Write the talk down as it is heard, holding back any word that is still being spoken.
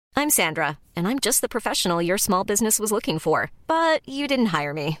I'm Sandra, and I'm just the professional your small business was looking for. But you didn't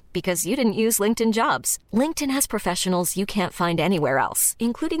hire me because you didn't use LinkedIn Jobs. LinkedIn has professionals you can't find anywhere else,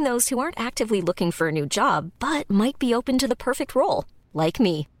 including those who aren't actively looking for a new job, but might be open to the perfect role, like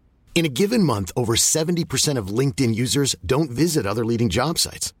me. In a given month, over 70% of LinkedIn users don't visit other leading job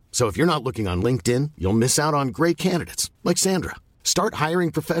sites. So if you're not looking on LinkedIn, you'll miss out on great candidates like Sandra. Start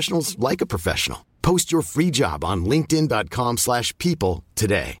hiring professionals like a professional. Post your free job on linkedin.com/people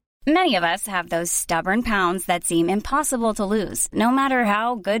today. Many of us have those stubborn pounds that seem impossible to lose, no matter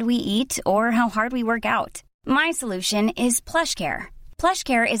how good we eat or how hard we work out. My solution is PlushCare.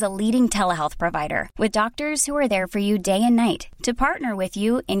 PlushCare is a leading telehealth provider with doctors who are there for you day and night to partner with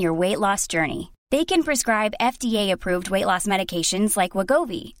you in your weight loss journey. They can prescribe FDA-approved weight loss medications like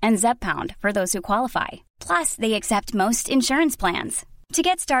Wegovy and Zepbound for those who qualify. Plus, they accept most insurance plans. To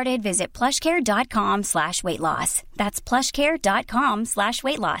get started, visit plushcare.com/weightloss. That's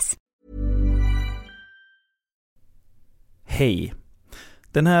plushcare.com/weightloss. Hej.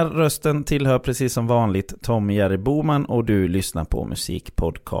 Den här rösten tillhör precis som vanligt Tommy Jerry Boman och du lyssnar på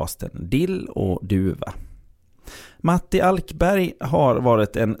musikpodcasten Dill och Duva. Matti Alkberg har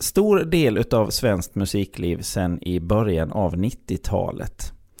varit en stor del utav svenskt musikliv sedan i början av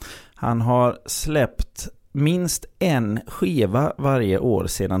 90-talet. Han har släppt minst en skiva varje år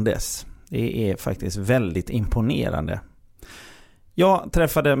sedan dess. Det är faktiskt väldigt imponerande. Jag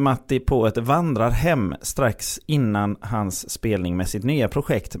träffade Matti på ett vandrarhem strax innan hans spelning med sitt nya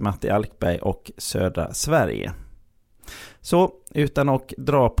projekt Matti Alkberg och Södra Sverige. Så utan att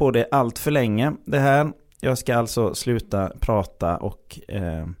dra på det allt för länge det här, jag ska alltså sluta prata och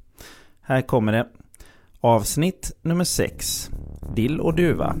här kommer det. Avsnitt nummer 6. Dill och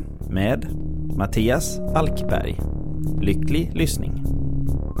Duva med Mattias Alkberg. Lycklig lyssning.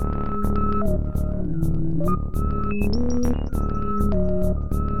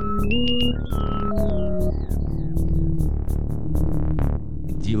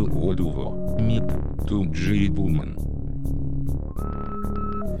 Dill och Duva med Tommy Boman.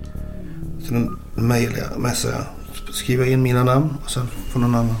 Sen mejlar jag, skriver in mina namn och sen får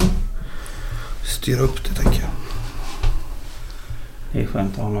någon annan styra upp det, tänker jag. Det är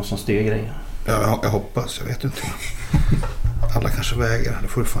skönt att ha någon som styr grejer. Ja, jag hoppas, jag vet inte. Alla kanske vägrar, det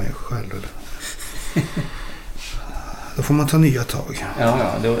får du fan göra själv. Eller? Då får man ta nya tag.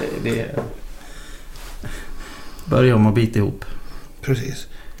 Ja, det börjar om att bita ihop. Precis.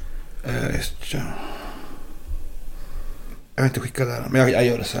 Jag har inte skickat det här, men jag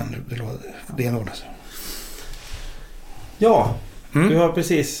gör det sen. Det är något. Ja, du har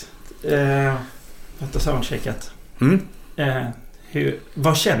precis soundcheckat.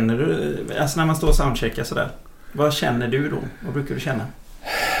 Vad känner du, alltså när man står och soundcheckar sådär? Vad känner du då? Vad brukar du känna?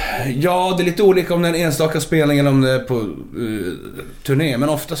 Ja, det är lite olika om det är en enstaka spelning eller om det är på turné. Men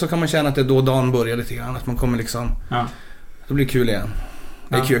ofta så kan man känna att det är då dagen börjar lite grann. Att man kommer liksom, då blir det kul igen.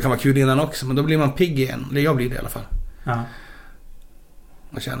 Det kan vara kul innan också, men då blir man pigg igen. Eller jag blir det i alla fall. Ja.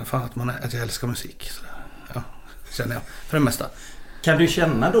 Man känner fan att jag älskar musik. Så, ja, känner jag. För det mesta. Kan du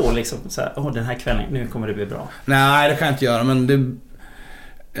känna då liksom så här, den här kvällen, nu kommer det bli bra? Nej, det kan jag inte göra, men det...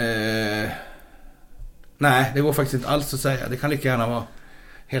 nej, det går faktiskt inte alls att säga. Det kan lika gärna vara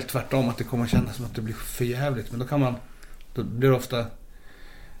helt tvärtom, att det kommer kännas som att det blir för jävligt. Men då blir det ofta en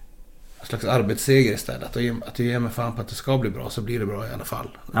slags arbetsseger istället. Att jag ger mig fan på att det ska bli bra, så blir det bra i alla fall.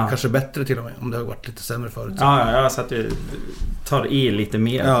 Ja. Kanske bättre till och med, om det har varit lite sämre förut. Ja, så att du tar i lite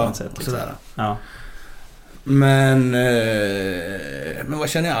mer på något sätt. Liksom. Sådär. Ja. Men vad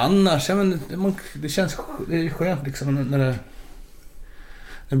känner jag annars? Det känns skönt liksom när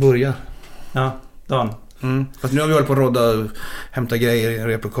det börjar. Ja, dagen. Fast nu har vi hållit på att rodda, hämta grejer i en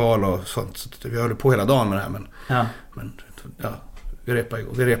replokal och sånt. Så vi håller på hela dagen med det här. Men vi repar.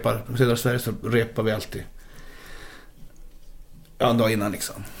 I Södra Sverige så repar vi alltid. Ja, en dag innan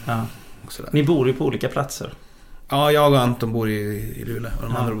liksom. Ja. Ni bor ju på olika platser. Ja, jag och Anton bor i Luleå. Och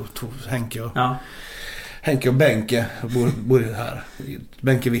de andra bor Henke och Benke bor här.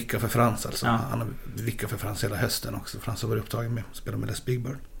 Benke vickar för Frans alltså. Ja. Han har vickat för Frans hela hösten också. Frans har varit upptagen med att spela med Les Big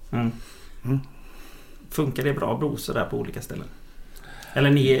Bird. Funkar det bra brosor där på olika ställen? Eller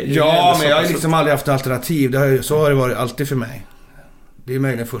ni men jag har liksom aldrig haft alternativ. Så har det varit alltid för mig. Det är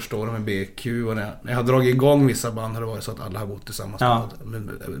möjligen första året med BQ. Och när jag har dragit igång vissa band har det varit så att alla har bott i samma stad.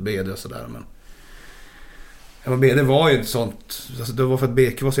 Med BD och sådär. Men BD var ju ett sånt... Alltså det var för att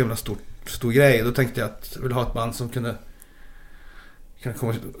BQ var så jävla stor grej. Då tänkte jag att jag ville ha ett band som kunde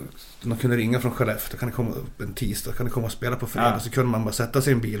ringa från Skellefteå. Kan det komma upp en tisdag, kan det komma och spela på fredag. Så kunde man bara sätta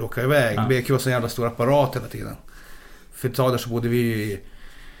sig i en bil och åka iväg. BQ var så en jävla stor apparat hela tiden. För ett tag där så bodde vi i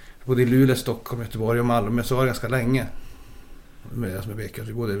Luleå, Stockholm, Göteborg och Malmö. Så var det ganska länge. med BQ.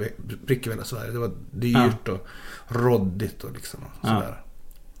 Vi bodde i Brickevilla, Sverige. Det var dyrt och råddigt och liksom sådär.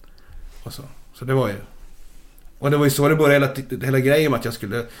 Och så det var ju... Och det var ju så det började hela grejen med att jag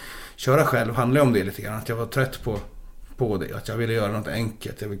skulle köra själv handlade om det lite grann. Att jag var trött på det. Att jag ville göra något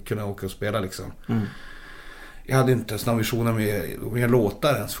enkelt. Jag ville kunna åka och spela liksom. Jag hade inte ens någon visioner med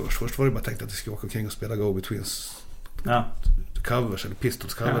låtar ens först. Först var det bara tänkt att jag skulle åka omkring och spela Go-Betweens covers eller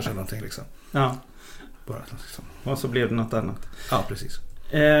Pistols covers eller någonting liksom. Ja. Bara liksom. Och så blev det något annat. Ja, precis.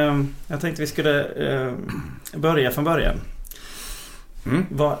 Jag tänkte vi skulle börja från början.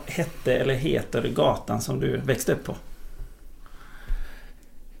 Vad hette eller heter gatan som du växte upp på?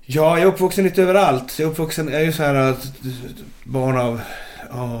 Ja, jag är uppvuxen lite överallt. Jag är ju så här barn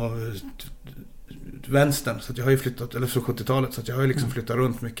av vänstern, så att jag har ju flyttat, eller så 70-talet, så att jag har ju liksom flyttat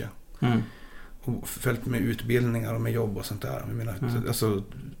runt mycket. Och följt med utbildningar och med jobb och sånt där med mina alltså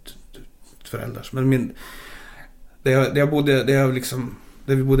föräldrar. Men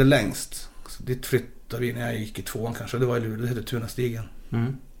där vi bodde längst, så dit flyttade vi när jag gick i 2:an kanske. Det var i Luleå, det hette Tunastigen.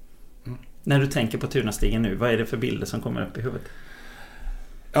 När du tänker på Tunastigen nu, vad är det för bilder som kommer upp i huvudet?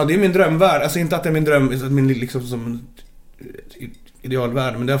 Ja, det är min drömvärld. Alltså inte att det är min dröm, min liksom som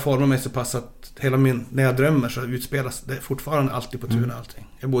idealvärld, men det har format mig så pass att när jag drömmer så utspelas det fortfarande alltid på Tuna allting.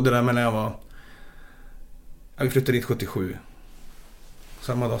 Jag bodde där men när vi flyttade dit 77.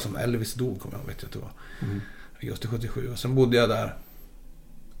 Samma dag som Elvis dog, kommer jag vet att det var. Just 77. Och sen bodde jag där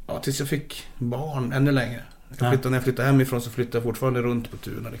tills jag fick barn ännu längre. När jag flyttade hemifrån så flyttade jag fortfarande runt på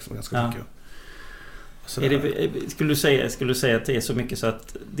Tuna liksom ganska mycket. Skulle du säga att det är så mycket så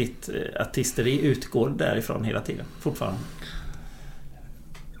att ditt artisteri utgår därifrån hela tiden fortfarande?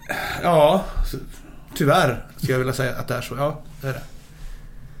 Ja, tyvärr skulle jag vilja säga att det är så. Ja, det är det.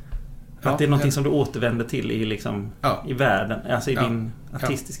 Att det är någonting som du återvänder till i liksom i världen, alltså i din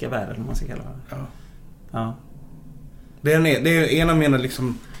artistiska värld, om man ska kalla det. Ja. Det är en av mina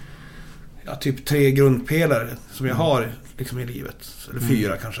liksom typ 3 grundpelare som jag har liksom i livet, eller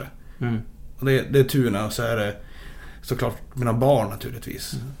 4 kanske. Och det är Tuna, och så är det såklart mina barn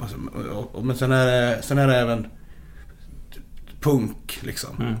naturligtvis. Men sen är det även punk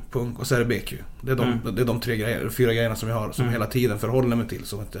liksom. Punk, och så är det BQ. Det är de 3 grejer, 4 grejerna som jag har som hela tiden förhåller mig till,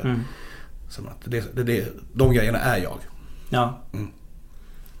 som att de grejerna är jag. Ja.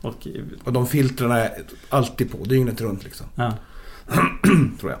 Och de filtrarna är alltid på, dygnet runt liksom. Ja.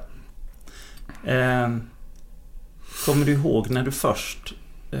 Tror jag. Kommer du ihåg när du först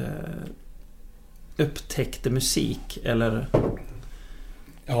upptäckte musik, eller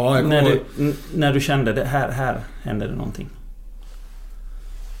när du kände det här hände det någonting?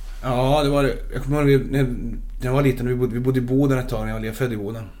 Ja, det var det. Jag kommer ihåg när jag var liten, vi bodde i Boden ett tag när jag var född i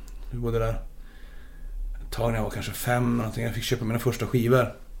Boden. Vi bodde där ett tag när jag var kanske 5 någonting. Jag fick köpa mina första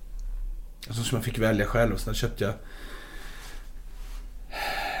skivor. Alltså som jag fick välja själv. Så där köpte jag...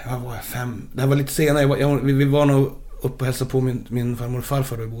 Vad var jag? 5? Det här var lite senare. Vi var nog uppe och hälsade på min farmor och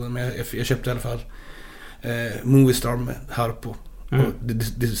farfar då i Boden. Men jag köpte i alla fall Movie Star med Harpo. Och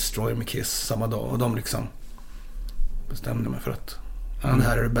Destroyer med Kiss samma dag. Och de liksom bestämde mig för att det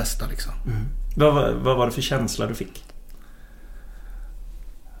här är det bästa liksom. Vad var det för känsla du fick?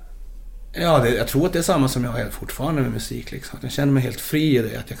 Ja, jag tror att det är samma som jag har fortfarande med musik liksom. Att jag känner mig helt fri i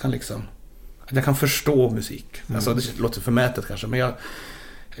det, att jag kan liksom, att jag kan förstå musik. Alltså det låter förmätet kanske, men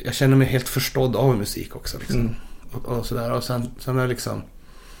jag känner mig helt förstådd av musik också liksom. Och sådär, och sen är liksom,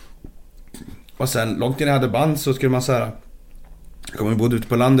 och sen långt innan jag hade band så skulle man så här, jag bodde ute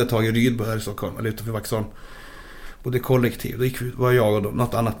på landet, tag i Rydbo här i Stockholm, eller utanför Vaxholm. Bodde kollektiv, då gick vi ut, var jag och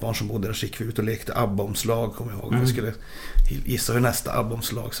något annat barn som bodde där, så gick vi ut och lekte ABBA-omslag, kommer jag ihåg. Vi skulle gissa hur nästa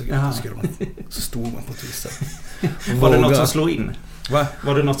ABBA-omslag så stod man på ett visst sätt. Var det något som slog in? Va?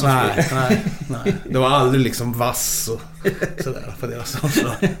 Var det något som slog in? Nej. Det var aldrig liksom vass och sådär för deras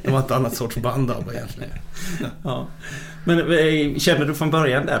omslag. Det var ett annat sorts band ABBA egentligen. Ja. Men kände du från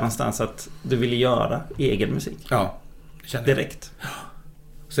början där någonstans att du ville göra egen musik? Ja, det kände jag. Direkt?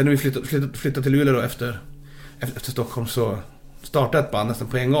 Sen när vi flyttade till Luleå då efter Stockholm, så startade ett band nästan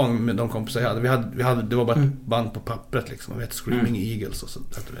på en gång med de kompisar jag hade. Det var bara ett band på pappret liksom. Vi hette Screaming Eagles och så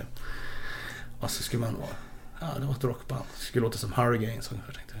hette det. Och så skulle man vara... det var ett rockband. Det skulle låta som Hurricane, så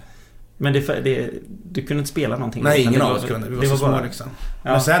jag tänkte. Men du kunde inte spela någonting? Nej, ingen av oss kunde. Vi var så små liksom.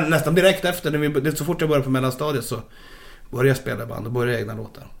 Ja. Men sen nästan direkt efter, så fort jag började på mellanstadiet, så började jag spela band och började egna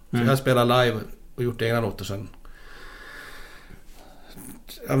låtar. Så jag spelade live och gjort egna låtar sen.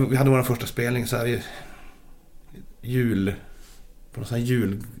 Vi hade vår första spelning så här i jul, på någon sån här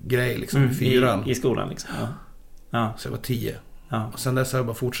julgrej liksom, i 4:an. I skolan liksom. Ja. Så jag var 10. Ja. Och sen dess har jag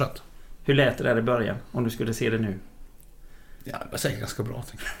bara fortsatt. Hur lät det där i början, om du skulle se det nu? Ja, det var säkert ganska bra,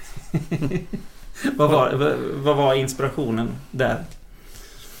 tänker Vad var inspirationen där?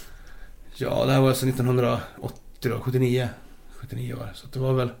 Ja, det här var alltså 1980 då, 79 år. Så det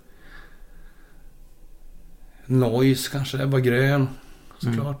var väl Noise kanske, Ebba Grön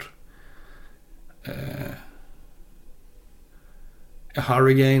såklart.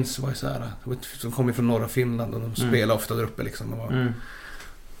 Hurricanes var ju så här, som kom från norra Finland och de spelade ofta där uppe liksom.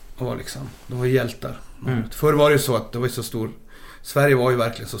 Och var liksom, de var hjältar. Förr var det ju så att det var så stor, Sverige var ju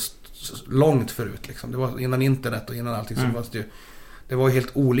verkligen så långt förut liksom. Det var innan internet och innan allting så var det var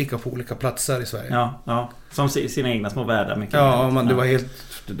helt olika på olika platser i Sverige. Ja. Som sina egna små världar mycket. Ja, men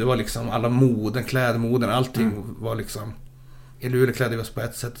det var liksom alla moden, klädmoden, allting var liksom. I Luleå klädde vi oss på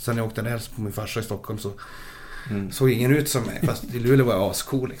ett sätt. Sen jag åkte ner på min farsa i Stockholm så såg ingen ut som mig. Fast i Luleå var jag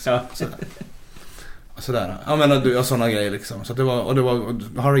ascool liksom. Sådär. Ja, men sådana grejer liksom. Så det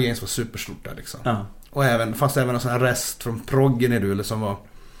var Hurricanes var superstort där liksom. Ja. Och fast även en sån här rest från proggen i Luleå som var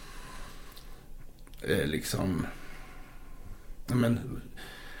liksom,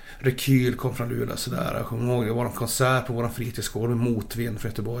 Rekyl kom från Luleå sådär. Jag kommer ihåg, det var en konsert på våran fritidsgård med Motvind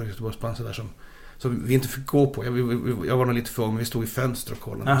från Göteborgsband sådär som vi inte fick gå på. Jag var nog lite för ung, men vi stod i fönster och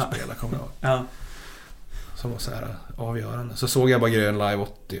kollade och spelade, kommer jag ihåg. Ja. Som var så här avgörande. Så såg jag bara Grön live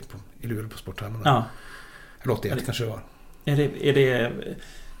 80 i Luleå på Sporthallen. Ja. Eller 81 kanske det var. Är det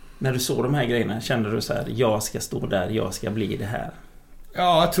när du såg de här grejerna, kände du så här, jag ska stå där, jag ska bli det här?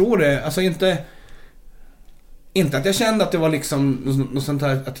 Ja, jag tror det. Alltså inte att jag kände att det var liksom något sånt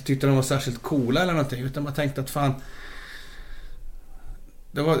här, att jag tyckte de var särskilt coola eller någonting, utan jag tänkte att fan,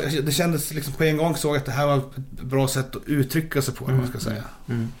 det kändes liksom på en gång, såg att det här var ett bra sätt att uttrycka sig på, man ska säga.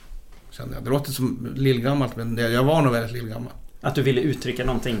 Kände jag. Det låter som lillgammalt, men jag var nog väldigt lillgammal. Att du ville uttrycka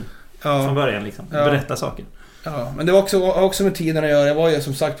någonting från början liksom, berätta saker. Ja, men det var också med tiden att göra. Jag var ju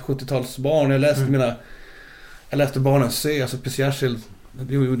som sagt 70-talsbarn. Jag läste Barnens Sö, alltså P.C.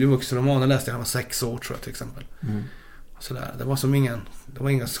 Det var vuxenroman. Jag läste jag när jag var 6 år tror jag till exempel. Sådär. Det var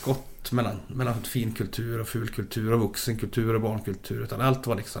inga skott mellan finkultur och fulkultur och vuxenkultur och barnkultur, utan allt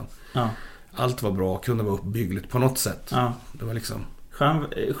var liksom allt var bra, kunde vara uppbyggligt på något sätt. Ja. Det var liksom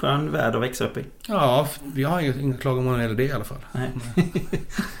skön värld att växa upp i. Ja, vi har ju inga klagomål eller det i alla fall. Nej.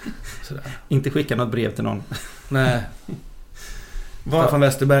 Sådär. Inte skicka något brev till någon. Nej. Staffan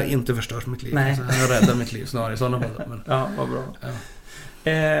Westerberg inte förstört mitt liv. Nej. Han har räddat mitt liv snarare i sådana fall. Men... Ja, vad bra. Ja.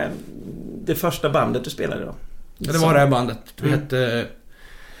 Det första bandet du spelade då? Ja, det var det här bandet. Det hette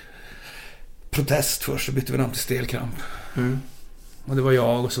Protest först, så bytte vi namn till Stelkramp. Och det var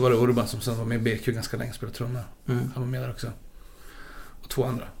jag och så var det Urban som sen var med i BQ ganska länge, spelade trummor. Han var med där också. Och 2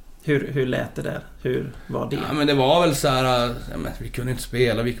 andra. Hur lät det där? Hur var det? Ja, men det var väl så här, vi kunde inte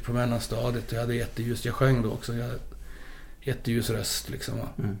spela, vi gick på mellanstadiet. Jag hade jätteljus, jag sjöng då också. Jag hade jätteljus röst liksom.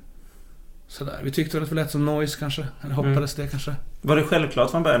 Sådär. Vi tyckte att det lät som Noise kanske. Eller hoppades det kanske. Var det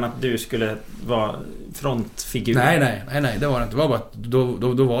självklart från början att du skulle vara frontfigur? Nej, det var det inte. Det var bara att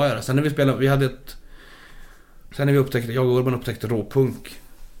då var jag det. Sen när vi spelade, sen när vi upptäckte, jag och Urban upptäckte råpunk.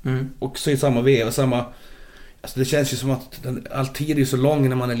 Och så i samma veva, alltså det känns ju som att all tid är ju så lång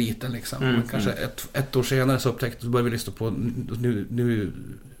när man är liten liksom. Men kanske ett år senare så började vi lyssna på nu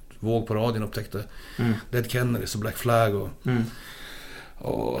Våg på radion upptäckte Dead Kennedys och Black Flag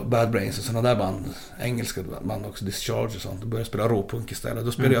och Bad Brains och sådana där band, engelska band också, Discharge och sånt. Då började jag spela råpunk istället.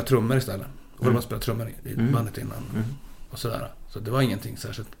 Då spelade jag trummor istället. Och Urban spelade trummor i bandet innan. Och sådär. Så det var ingenting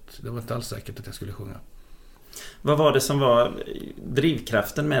särskilt. Det var inte alls säkert att jag skulle sjunga. Vad var det som var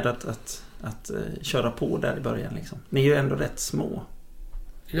drivkraften med att köra på där i början liksom? Ni är ju ändå rätt små.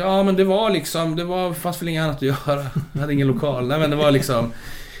 Ja, men det var liksom, fanns väl inget annat att göra. Jag hade ingen lokal. Nej, men det var liksom,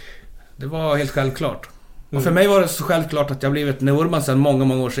 det var helt självklart. Och för mig var det så självklart att jag blivit, när Urban sen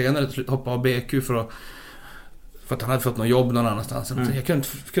många år senare hoppade av BQ för att han hade fått något jobb någon annanstans. Jag kunde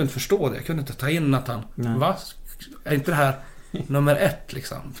inte förstå det. Jag kunde inte ta in att han, är inte det här nummer 1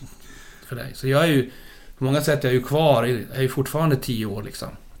 liksom för dig? Så jag är ju, på många sätt är jag ju kvar, jag är ju fortfarande 10 år liksom.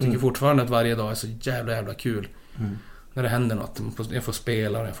 Jag tycker fortfarande att varje dag är så jävla kul. När det händer något. Jag får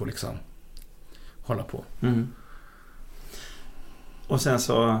spela och jag får liksom hålla på. Och sen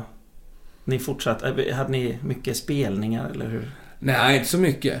så ni fortsatte, hade ni mycket spelningar eller hur? Nej, inte så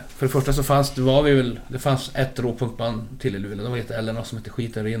mycket. För det första så det fanns ett råpunkband till i Luleå. De hette Ellen och som hette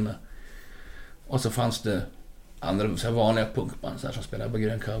Skiten rinner. Och så fanns det andra så här vanliga punkband så här, som spelade på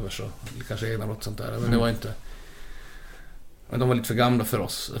grön covers och kanske egna låt sånt där. Men det var inte. Men de var lite för gamla för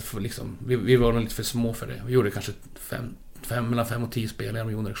oss. För liksom, vi var nog lite för små för det. Vi gjorde kanske mellan 5 och 10 spelningar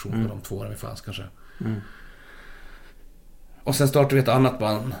med Jon-reaktion på de 2 åren vi fanns kanske. Och sen startade vi ett annat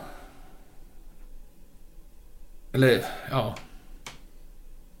band. Eller, ja.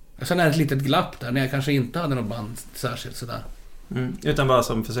 Sen är det ett litet glapp där när jag kanske inte hade något band särskilt sådär. Utan bara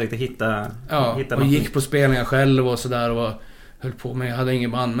som försökte hitta och gick på spelningar själv och sådär och höll på med. Jag hade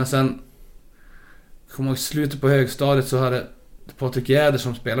ingen band. Men sen kom jag i slutet på högstadiet så hade Patrik Jäder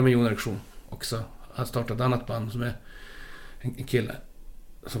som spelar med Jon Erektion också hade startat ett annat band som är en kille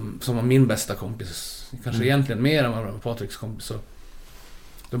som var min bästa kompis. Kanske egentligen mer än vad Patriks kompis. Så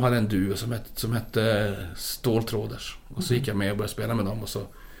de hade en duo som hette Ståltråders. Och så gick jag med och började spela med dem och så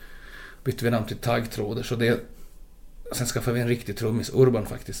bytte vi namn till Taggtråders. Sen skaffade vi en riktig trummis, Urban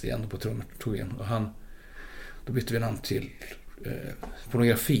faktiskt, igen på trummor tog in. Och då bytte vi namn till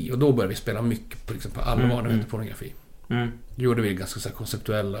Pornografi. Och då började vi spela mycket på allvar när vi hette Pornografi. Då gjorde vi ganska så här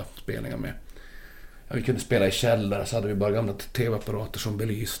konceptuella spelningar med. Ja, vi kunde spela i källare, så hade vi bara gamla tv-apparater som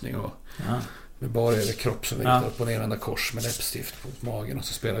belysning och med bara över kropp som vi riktade upp och nervända kors med läppstift på magen och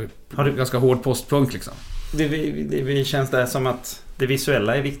så spelade vi ganska hård postpunk liksom. Det känns det som att det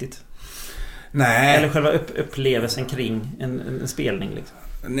visuella är viktigt. Nej. Eller själva upplevelsen kring en spelning liksom.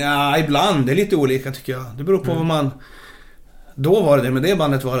 Nej, ibland. Det är lite olika tycker jag. Det beror på vad man... Då var det med det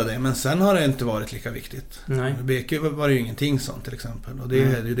bandet var det. Men sen har det inte varit lika viktigt. Nej. BQ var det ju ingenting sånt till exempel. Och det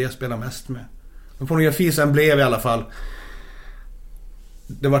är ju det jag spelar mest med. Men Pornografi sen blev i alla fall...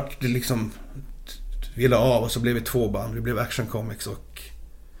 Det var liksom... Vi la av och så blev vi 2 band. Vi blev Action Comics och...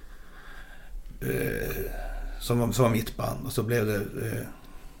 som var mitt band. Och så blev det...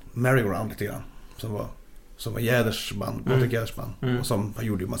 Merry-Go-Round lite grann. Som var Jäders band, Patrik Jäders band. Och som han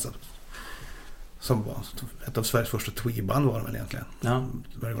gjorde ju massa... Som var ett av Sveriges första twee-band var det väl egentligen. Ja.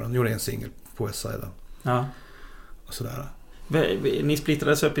 Han gjorde en singel på S-sidan. Ja. Och sådär. Ni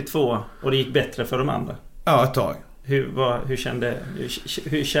splittrades upp i 2 och det gick bättre för de andra? Ja, ett tag. Hur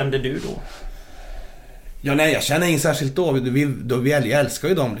kände du då? Ja, nej, jag känner inte särskilt då. Vi älskar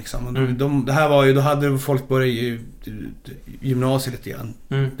ju dem liksom. Det här var ju, då hade folk börjat i gymnasiet lite grann.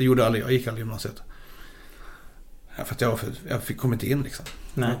 Det gjorde aldrig, jag gick aldrig gymnasiet. Ja, för att jag fick komma inte in liksom.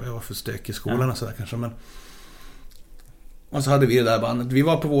 Nej. Jag var för stök i skolan och sådär kanske, men... Och så hade vi det där bandet. Vi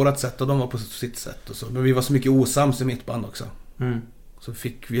var på vårat sätt och de var på sitt sätt och så. Men vi var så mycket osams i mitt band också. Så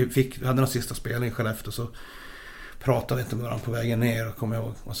vi hade någon sista spelning själv efter, så pratade vi inte med varandra på vägen ner och kom jag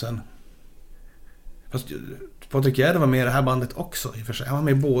ihåg. Och sen... Fast Patrik Jäder var med i det här bandet också i och för sig. Han var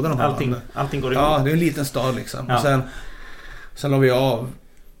med i båda de här banden. Allting går ihop. Ja, det är en liten stad liksom. Ja. Och sen la vi av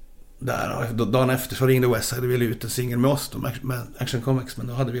där, och dagen efter så ringde Westside och ville ut en singel med oss med Action Comics, men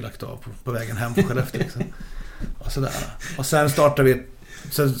då hade vi lagt av på vägen hem på Skellefteå liksom. Och sådär. Och sen startade vi,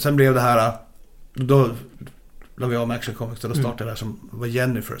 sen blev det här, då la vi av med Action Comics och då startade det här som var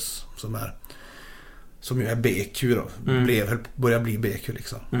Jennifers, som ju är BQ då, började bli BQ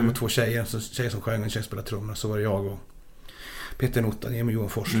liksom. Det var 2 tjejer som sjöng och en tjej spelade trummor, så var det jag och Peter Nottan, Emil Johan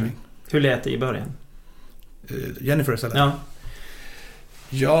Forsling. Hur lät det i början? Jennifers eller?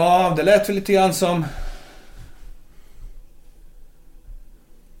 Ja, det lät väl lite grann som...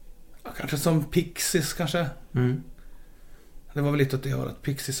 Kanske som Pixies kanske. Det var väl lite åt det hållet.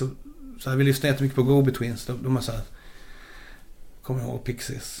 Pixies så här, vi lyssnade jättemycket på Go-Betweens. De har så här... Kommer ihåg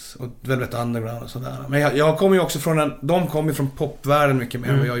Pixies och Velvet Underground och sådär. Men jag kommer ju också från de kom ju från popvärlden mycket mer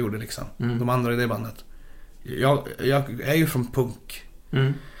än vad jag gjorde liksom. De andra i det bandet. Jag är ju från punk.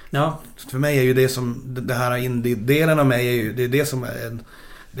 Ja. För mig är ju det som det här indie-delen av mig är ju det som är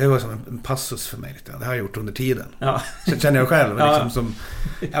det var som en passus för mig lite. Det har jag gjort under tiden. Ja. Så känner jag själv liksom som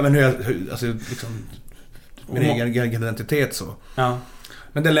men alltså liksom min egen identitet så. Ja.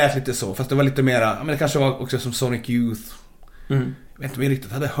 Men det lät lite så, fast det var lite mera, men det kanske var också som Sonic Youth. Jag vet inte om jag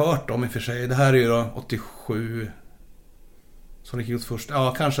riktigt hade hört dem i och för sig. Det här är ju då 87 Sonic Youth först.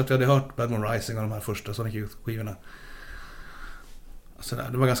 Ja, kanske att vi hade hört Bad Moon Rising och de här första Sonic Youth-skivorna.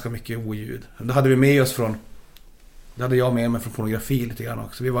 Det var ganska mycket oljud. Då hade vi med oss från... Det hade jag med mig från Pornografi lite grann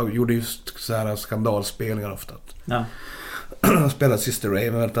också. Vi gjorde just så här skandalspelningar ofta. Ja. Spelade Sister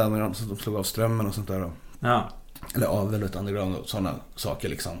Ray med Velvet Underground, så de slog av strömmen och sånt där. Ja. Eller av Velvet Underground och sådana saker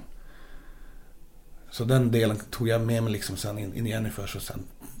liksom. Så den delen tog jag med mig liksom sen in i Jennifers och sen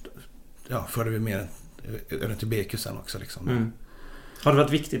förde vi med över till BQ sen också liksom. Har det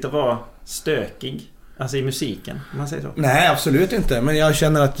varit viktigt att vara stökig? Alltså i musiken, om man säger så? Nej, absolut inte. Men jag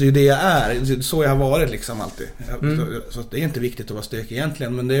känner att det är det jag är. Så jag har varit liksom alltid. Så det är inte viktigt att vara stökig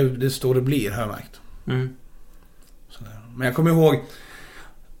egentligen. Men det står det blir, har jag märkt. Men jag kommer ihåg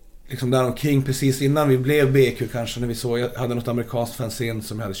liksom där omkring precis innan vi blev BQ kanske, när vi såg, jag hade något amerikanskt fanzine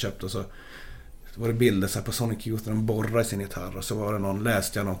som jag hade köpt och så var det bilder så här på Sonic Youth när de borrar i sin gitarr och så var det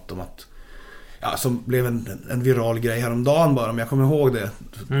läste jag något om att som blev en viral grej häromdagen bara, om jag kommer ihåg det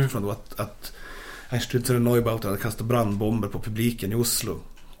från då att Einstürzer och Neubaut hade kastat brandbomber på publiken i Oslo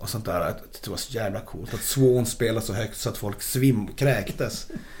och sånt där. Det var så jävla coolt att Swan spelade så högt så att folk kräktes.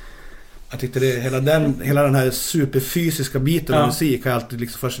 Jag tyckte hela den här superfysiska biten av musik har jag alltid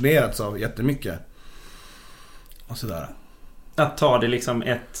liksom fascinerats av jättemycket. Och sådär. Att ta det liksom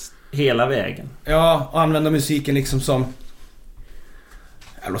hela vägen. Ja, och använda musiken liksom som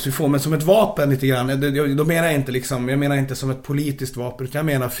men som ett vapen lite grann. Då menar jag inte liksom, jag menar inte som ett politiskt vapen, utan jag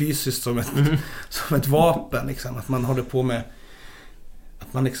menar fysiskt som ett vapen liksom, att man håller på med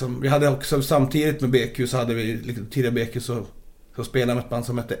att man liksom, vi hade också samtidigt med BQ så hade vi liksom, tidigare BQ så spelade med ett band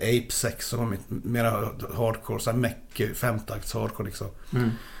som hette Ape Sex som var mera hardcore, så här meck, femtakts hardcore liksom.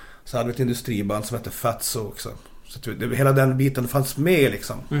 Så hade vi ett industriband som hette Fatso också. Så hela den biten fanns med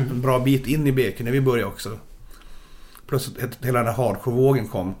liksom. En bra bit in i BQ när vi började också. Plus hela den här hardcore-vågen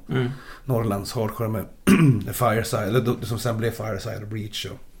kom. Norrlands hardcore med Fireside, eller som sen blev Fireside och Breach.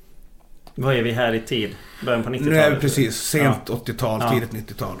 Vad är vi här i tid? Början på 90-talet? Nu är vi precis sent 80-tal, tidigt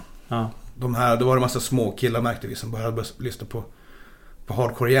 90-tal. Ja. Då var det en massa små killar, märkte vi, som började lyssna på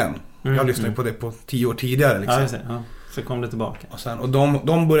hardcore igen. Jag lyssnade på det på 10 år tidigare liksom. Ja. Så kom det tillbaka. Och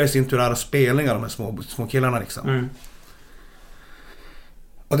de började sin tur göra spelningar, de här små killarna liksom.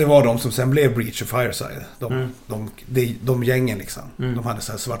 Och det var de som sen blev Breach och Fireside. De gängen liksom. De hade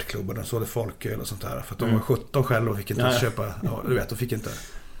så här svartklubbar, de sålde folköl och sånt där. För att de var 17 själva och fick inte köpa. Ja, du vet, de fick inte.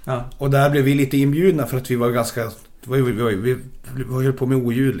 Ja. Och där blev vi lite inbjudna för att vi var ganska... Vi höll på med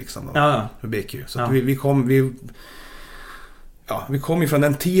oljud liksom. Med BQ. Så att vi kom ju från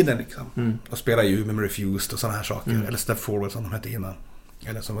den tiden liksom. Och spelade ju med Refused och såna här saker. Eller Step Forward som de hette innan.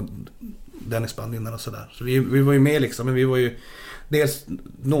 Eller som Dennis band innan och sådär. Så vi var ju med liksom. Men vi var ju dels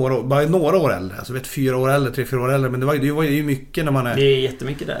bara några år äldre. Alltså 4 år äldre, 3-4 år äldre. Men det var ju mycket när man är... Det är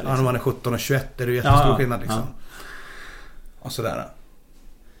jättemycket där liksom. Ja, när man är 17 och 21 är det ju jättestor skillnad liksom. Och sådär.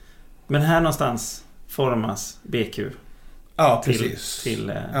 Men här någonstans formas BQ. Ja, precis.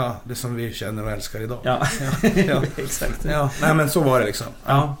 Ja, det som vi känner och älskar idag. Ja. Exakt. Ja, nej men så var det liksom.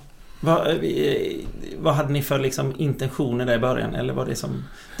 Ja. Vad hade ni för liksom intentioner där i början? Eller var det som...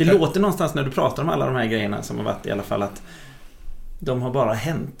 Det låter någonstans när du pratar om alla de här grejerna som har varit i alla fall att de har bara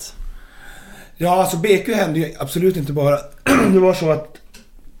hänt. Ja, alltså BQ hände ju absolut inte bara. Det var så att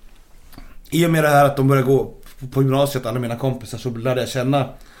i och med det här att de började gå på gymnasiet, alla mina kompisar, så lärde jag känna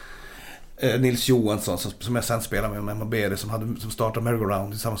Nils Johansson som jag sen spelade med MABD som startade Merry Go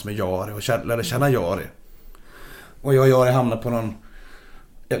Round tillsammans med Jari, och lärde känna Jari. Och jag och Jari hamnade på någon...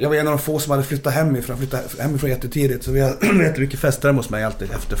 Jag var en av de få som hade flyttat hemifrån jättetidigt, så vi hade jättemycket fester hemma hos mig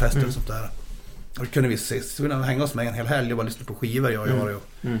alltid efter fester och sånt där. Och då kunde vi ses, så vi hänga hos mig en hel helg och bara lyssna på skivor, jag och Jari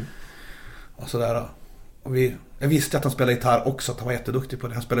och sådär. Och jag visste att han spelade gitarr också, att han var jätteduktig på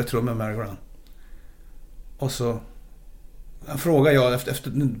det. Han spelade trummor med Merry Go Round. Och så frågade jag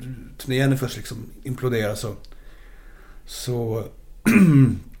efter när Jennifer liksom imploderade så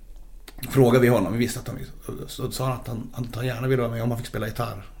frågade vi honom. Vi visste att så sa han att han gärna ville vara med om han fick spela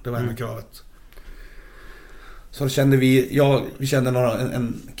gitarr. Det var enda kravet. Så då kände vi kände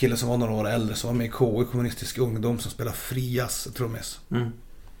en kille som var några år äldre som var med i KU, kommunistisk ungdom, som spelade frias trummis.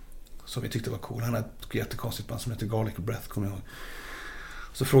 Som vi tyckte var cool. Han hade ett jättekonstigt band som heter Garlic Breath, kommer jag ihåg.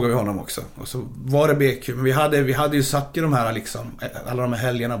 Så frågade vi honom också. Och så var det BQ. Men vi hade ju satt i de här liksom, alla de här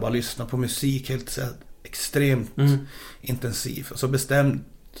helgerna, bara lyssna på musik helt så extremt intensivt. Och så bestämt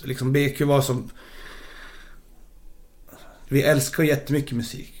liksom, BQ var som... Vi älskar jättemycket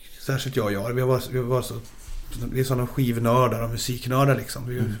musik. Särskilt jag och jag. Vi är sådana skivnördar och musiknördar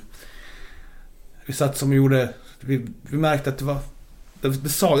liksom. Vi satt som gjorde... Vi märkte att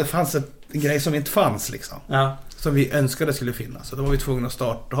det fanns en grej som inte fanns liksom. Ja. Som vi önskade skulle finnas. Så då var vi tvungna att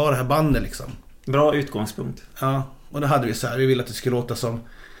starta och ha det här bandet liksom. Bra utgångspunkt. Ja, och då hade vi så här. Vi ville att det skulle låta som...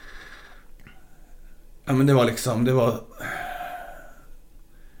 Ja, men det var liksom... Det var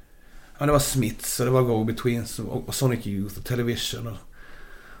Smiths och det var Go-Betweens och Sonic Youth och Television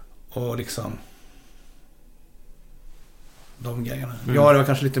och liksom de grejerna. Jag var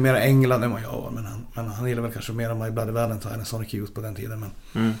kanske lite mer England än vad jag var, men han gillade väl kanske mer My Bloody Valentine än Sonic Youth på den tiden,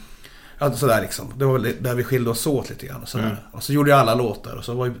 men ja, sådär liksom. Det var väl där vi skilde oss åt lite grann och sådär. Och så gjorde jag alla låtar och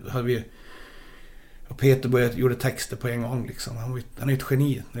så hade vi och Peter gjorde texter på en gång liksom. Han är ju ett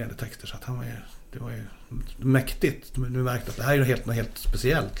geni när det gäller texter, så att det var ju mäktigt. Du märkte att det här är något helt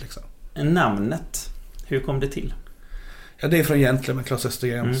speciellt liksom. Namnet, hur kom det till? Ja, det är från egentligen med Claes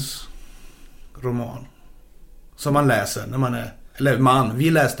Östergrens roman. Som man läser när man är... Eller vi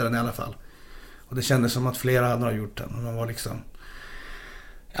läste den i alla fall. Och det kändes som att flera andra har gjort den. Och man var liksom...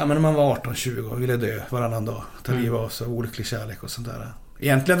 Ja, men när man var 18-20 och ville dö varannan dag. Ta liv av sig, olycklig kärlek och sånt där.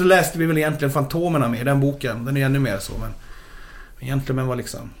 Egentligen läste vi väl egentligen Fantomerna med i den boken. Den är ännu mer så, men... Egentligen man var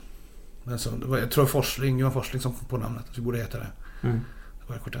liksom... jag tror Johan Forsling som kom på namnet. Så borde heta det. Det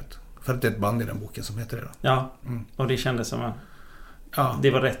var kvartett. För att det är ett band i den boken som heter det då. Ja, och det kändes som att...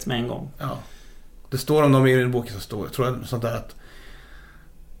 det var rätt med en gång. Ja. Det står om dem i boken, så står jag tror jag sånt där att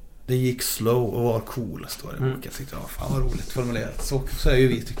det gick slow och var cool, står det i boken. Jag tyckte, fan vad roligt formulerat. Så är ju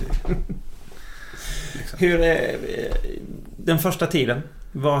vi, tyckte vi. Liksom. Hur den första tiden,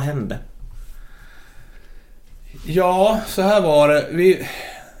 vad hände? Ja, så här var det.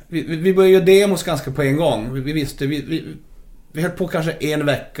 Vi började göra demos ganska på en gång. Vi visste, vi höll på kanske en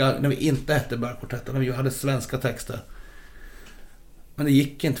vecka när vi inte hette Bärkvartetten, när vi hade svenska texter. Men det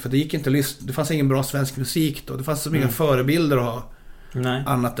gick inte, för det gick inte att lyssna. Det fanns ingen bra svensk musik då. Det fanns så mycket förebilder att ha. Nej.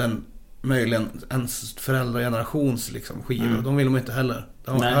 Annat än möjligen ens föräldragenerations liksom, skivor. De ville man inte heller.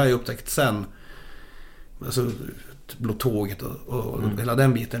 Det har jag upptäckt sen. Alltså Blå tåget och hela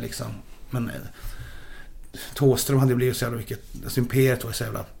den biten liksom. Men Thåström hade blivit så jävla mycket, alltså Imperiet var så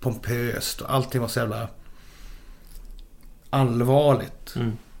jävla pompöst och allting var så jävla allvarligt.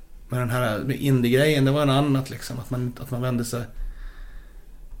 Men den här med indie-grejen, det var en annat liksom, att man vände sig.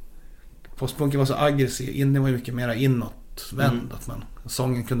 Postpunken var så aggressiv, indie var ju mycket mer inåtvänd, att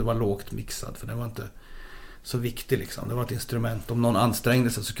sången kunde vara lågt mixad, för den var inte så viktig liksom. Det var ett instrument, om någon ansträngde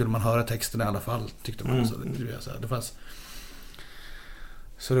sig så kunde man höra texten i alla fall, tyckte man. Så det fanns.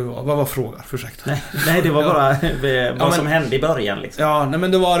 Så det var, vad var frågan? Ursäkta. Nej, det var bara vad som hände i början liksom. Ja, nej,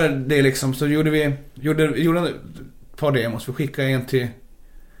 men det var det liksom. Så gjorde vi ett par demos. Vi skickade en till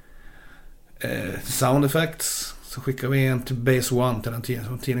Sound Effects. Så skickade vi en till Base One, till den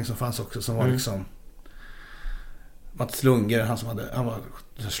tidning som fanns också, som var liksom Mats Lundgren, han var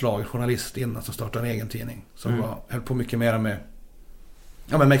schlagerjournalist innan, som startade en egen tidning. Som höll på mycket mer med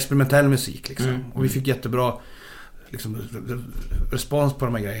experimentell musik liksom. Och vi fick jättebra liksom respons på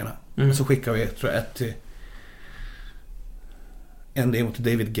de här grejerna. Så skickade vi, tror jag, en demo till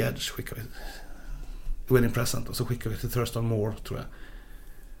David Gedge, skickade vi Wedding Present, och så skickade vi till Thurston Moore, tror jag.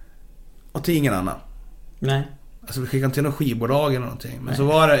 Och till ingen annan. Nej. Alltså vi skickade inte till någon skivbolag eller någonting. Men så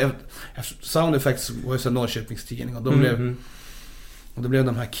var det, Sound Effects var ju så Norrköpings tidning, och och det blev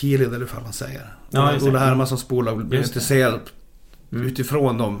de här Keely, eller hur man säger. Och det här man som spolar blev intresserad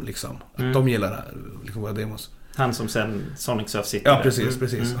utifrån dem liksom. Att de gillar liksom våra demos. Han som sen Sonic Surf sitter. Ja,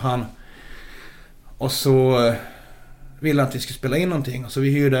 precis. Han. Och så ville att vi skulle spela in någonting, och så vi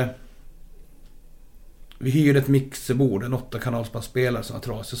hyrde ett mixerbord, en 8-kanalsbandspelare som var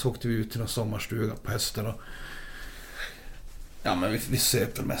trasig. Så åkte vi ut till en sommarstuga på hösten, och men vi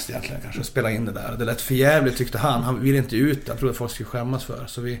söp mest egentligen kanske, spela in det där. Det lät för jävligt, tyckte han ville inte ut. Han trodde att folk skulle skämmas för.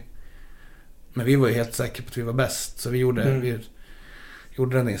 Men vi var ju helt säkra på att vi var bäst. Så vi gjorde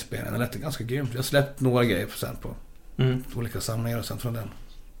den inspelningen. Det lät ganska grymt. Vi har släppt några grejer sen på olika samlingar och sen från den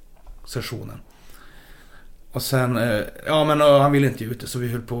sessionen. Och sen han ville inte ut det, så vi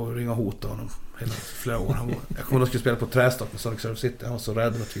höll på att ringa och hota honom hela flera år. Jag kommer att skulle spela på Trästock med Sonic Surf City. Han var så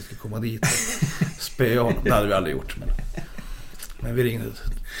rädd att vi skulle komma dit och spöa honom. Det hade vi aldrig gjort, men vi ringde.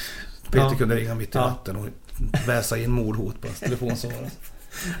 Peter kunde ringa mitt i natten och väsa in mordhot på hans telefonsvarare.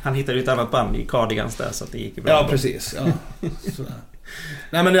 Han hittade ju ett annat band i Cardigans där, så att det gick bra. Ja, precis. Ja.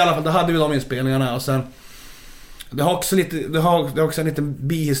 Nej, men i alla fall, då hade vi de inspelningarna. Och sen det har också en liten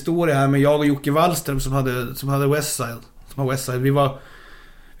bihistoria här med jag och Jocke Wallström som hade Westside.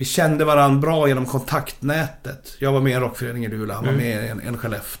 Vi kände varandra bra genom kontaktnätet. Jag var med i en rockförening i Luleå, han var med i en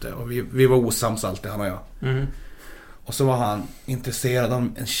Skellefteå, och vi var osams alltid, han och jag. Och så var han intresserad av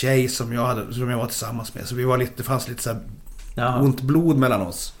en tjej som jag var tillsammans med, så det fanns lite så här ont blod mellan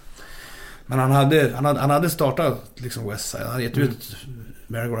oss. Men han hade startat liksom Westside, han hade gett ut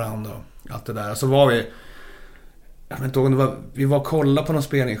Merry-Go-Round och allt det där. Så var jag vet inte om vi var kolla på någon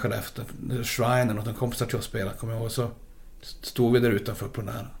spelning i Skellefteå, Shrine, och en kompisar till att spela, kommer jag ihåg. Så stod vi där utanför på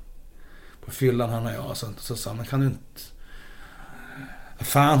den här, på fyllan, han och jag, så sa han, kan du inte,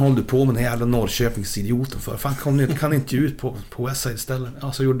 fan håller du på med den här jävla Norrköpingsidioten för? Fan kan inte ut på Westside istället?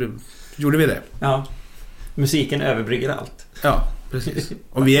 Ja, så gjorde vi det. Ja. Musiken överbrygger allt. Ja, precis.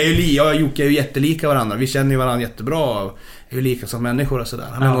 Och jag och Jocke är ju jättelika varandra. Vi känner ju varandra jättebra och är ju lika som människor och sådär.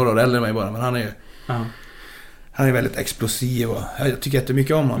 Han är några år äldre än mig bara, men han är väldigt explosiv och jag tycker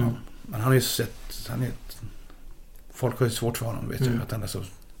jättemycket om honom. Men han har ju folk har ju svårt för honom, vet ju, att han är så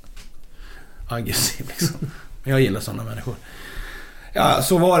aggressiv liksom. Men jag gillar sådana människor. Ja,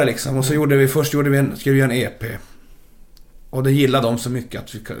 så var det liksom. Och så skrev vi en EP. Och det gillade de så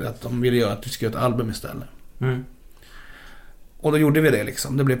mycket att de ville göra att vi skulle göra ett album istället. Och då gjorde vi det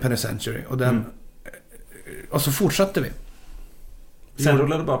liksom. Det blev Penny Century. Och så fortsatte vi. Sen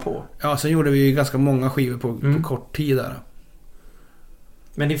rullade det bara på. Ja, sen gjorde vi ganska många skivor på kort tid där.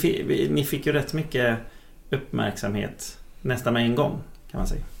 Men ni fick ju rätt mycket uppmärksamhet nästan med en gång, kan man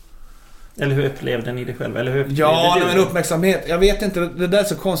säga. Eller hur upplevde ni det själva? Eller hur men uppmärksamhet. Jag vet inte, det där är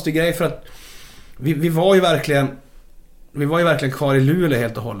så konstig grej, för att vi var ju verkligen, vi var ju verkligen kvar i Luleå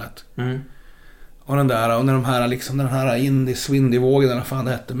helt och hållet. Och när de här liksom, den här indie swindy-vågen, eller vad fan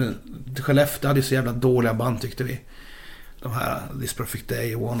det hette, men Skellefteå hade ju så jävla dåliga band, tyckte vi. De här This Perfect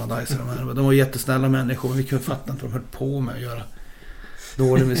Day och Wanna Dice, de var jättesnälla människor, men vi kunde fatta inte vad de höll på med att göra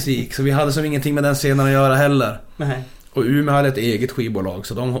dålig musik. Så vi hade som ingenting med den scenen att göra heller. Nej. Och Umeå hade ett eget skivbolag,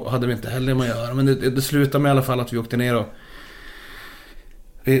 så de hade vi inte heller med att göra. Men det slutade med i alla fall att vi åkte ner och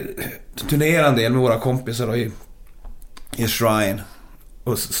vi turnerade en del med våra kompisar då, i Shrine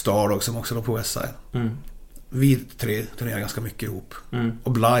och Stardog som också var på Westside. Vi tre turnerade ganska mycket ihop.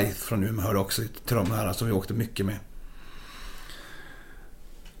 Och Blythe från Umeå hörde också till de här som vi åkte mycket med.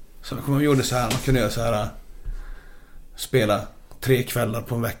 Så man gjorde så här, man kunde göra så här, spela 3 kvällar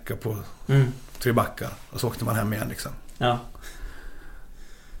på en vecka på 3 backar, och så åkte man hem igen liksom. Ja.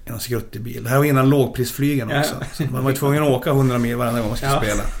 I någon skruttig bil. Det här var innan lågprisflygen också. Så man var ju tvungen att åka 100 mil varje gång man skulle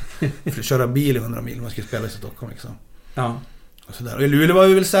spela. För köra bil i 100 mil när man skulle spela i Stockholm liksom. Ja. Och så där. Och i Luleå var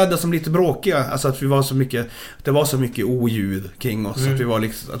vi väl sedda som lite bråkiga, alltså att vi var så mycket, det var så mycket oljud kring oss,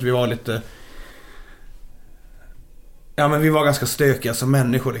 att vi var lite, ja, men vi var ganska stökiga som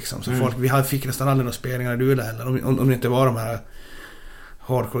människor liksom. Så folk, vi fick nästan aldrig några spelningar i Luleå heller, om det inte var de här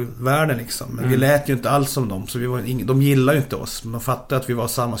hardcore-världen liksom. Men vi lät ju inte alls som dem, så vi var de gillade ju inte oss. Man fattade att vi var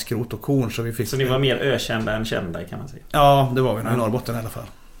samma skrot och korn, så vi fick. Så ni var mer ökända än kända, kan man säga. Ja, det var vi i Norrbotten i alla fall.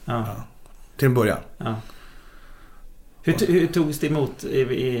 Ja. Till en början. Ja. Hur togs det emot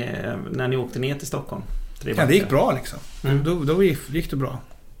när ni åkte ner till Stockholm? Ja, det gick bra liksom. Då gick det bra.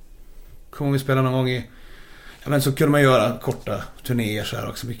 Kom vi spela någon gång i, ja, men så kunde man göra korta turnéer så här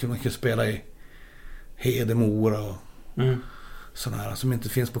också. Man kunde spela i Hedemora och sådana här som inte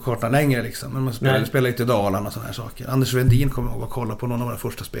finns på kartan längre liksom. Men man spelar lite i Dalarna och såna här saker. Anders Vendin kommer ihåg att kolla på någon av våra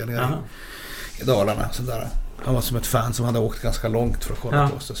första spelningar i Dalarna. Så där. Han var som ett fan som hade åkt ganska långt för att kolla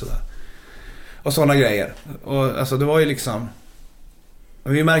på oss och sådär. Och sådana grejer. Och alltså det var ju liksom,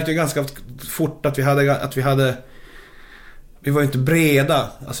 vi märkte ju ganska fort att vi var inte breda.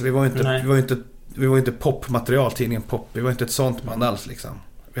 Alltså vi var inte popmaterial, tidningen Pop. Vi var inte ett sånt band alls liksom.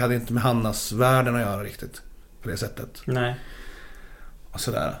 Vi hade inte med Hannas världen att göra riktigt på det sättet. Nej. Och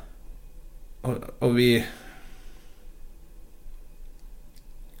sådär. Och vi,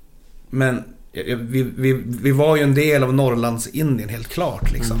 men vi var ju en del av Norrlands Indien helt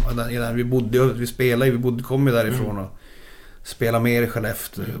klart liksom. Vi spelade, kom ju därifrån och spelade mer i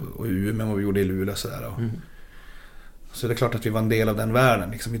Skellefteå och Umeå än vad vi gjorde i Luleå så där. Så det är klart att vi var en del av den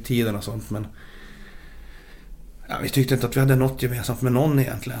världen liksom, i tiden och sånt, men vi tyckte inte att vi hade något gemensamt med någon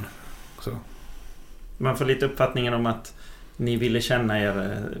egentligen. Så. Man får lite uppfattningen om att ni ville känna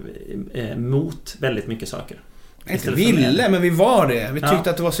er mot väldigt mycket saker. Inte ville, men vi var det. Vi tyckte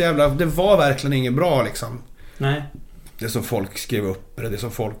att det var så jävla, det var verkligen inget bra liksom. Nej. Det som folk skrev upp, eller det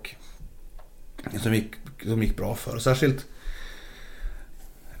som folk som gick bra för. Och särskilt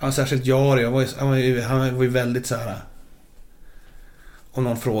Jari, han var ju väldigt så här. Om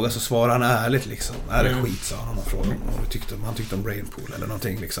någon frågar så svarar han ärligt liksom. Är det skit, sa han om någon frågar om han tyckte om Brainpool eller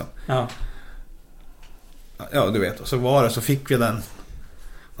någonting liksom. Ja, du vet. Och så fick vi en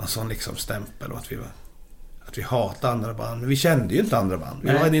sån liksom stämpel, och att vi hatade andra band. Men vi kände ju inte andra band.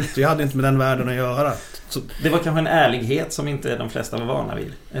 Vi hade inte med den världen att göra. Så det var kanske en ärlighet som inte de flesta var vana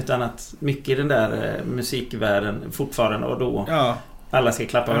vid. Utan att mycket i den där musikvärlden fortfarande, och då alla ska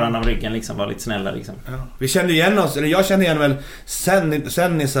klappa varandra av ryggen liksom, vara lite snälla liksom. Ja. Vi kände igen oss, eller jag kände igen väl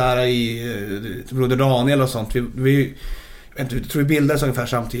sen i så här i Broder Daniel och sånt. Jag tror vi bildades ungefär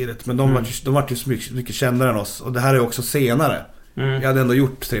samtidigt, men de var ju så mycket kändare än oss, och det här är också senare. Vi hade ändå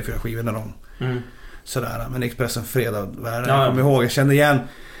gjort 3-4 skivor när de sådär, men Expressen Fredag-världen, jag kommer ihåg,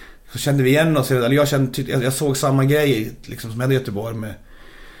 så kände vi igen oss, eller jag såg samma grej liksom, som hände i Göteborg med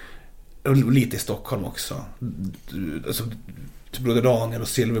lite i Stockholm också, alltså Broder Daniel och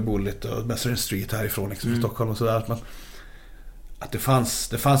Silver Bullet och Messenger Street härifrån liksom, i Stockholm och sådär, att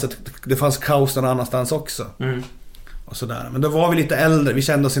det fanns kaos någon annanstans också. Och sådär. Men då var vi lite äldre, vi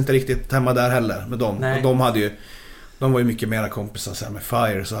kände oss inte riktigt hemma där heller med dem. Och de var ju mycket mera kompisar så här, med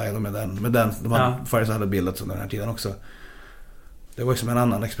Fire, så här, med den Fire hade bildat under den här tiden också. Det var ju som en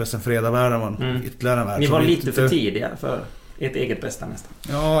annan Expressen Fredag-värld, ytterligare en värld. Ni var lite för tidiga för ett eget bästa nästan.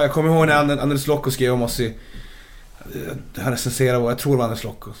 Ja, jag kommer ihåg när Anders Locko skrev om oss han recenserade, jag tror det var Anders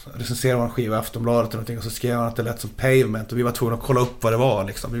Locko, recenserade en skiva i Aftonbladet eller någonting, och så skrev han att det lät som Pavement, och vi var tvungna att kolla upp vad det var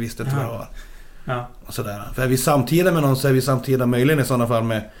liksom. Vi visste inte vad det var. Och sådär. För är vi samtida med någon, så är vi samtida möjligen i sådana fall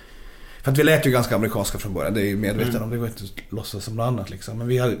med, för att vi lät ju ganska amerikanska från början, det är ju medveten om, det går inte att låtsas som något annat liksom. Men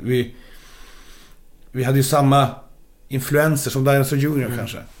vi hade ju samma influenser som Dinosaur Jr.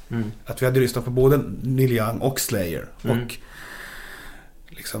 kanske. Att vi hade lyssnat på både Neil Young och Slayer, och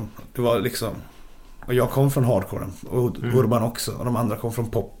liksom, det var liksom Och jag kom från hardcoren och Urban också. Och de andra kom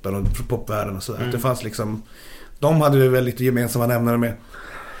från poppen och från popvärlden och sådär. Det fanns liksom... De hade vi väl lite gemensamma nämnare med.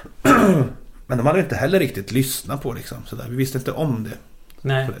 Men de hade inte heller riktigt lyssnat på liksom. Sådär. Vi visste inte om det.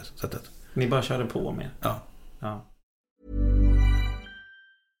 Nej. På det sättet. Ni bara körde på med. Ja.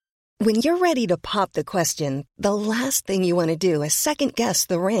 When you're ready to pop the question, the last thing you want to do is second guess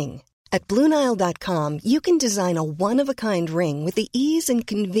the ring. At BlueNile.com, you can design a one-of-a-kind ring with the ease and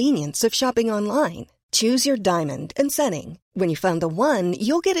convenience of shopping online. Choose your diamond and setting. When you find the one,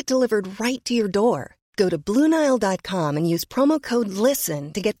 you'll get it delivered right to your door. Go to BlueNile.com and use promo code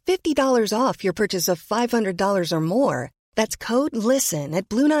LISTEN to get $50 off your purchase of $500 or more. That's code LISTEN at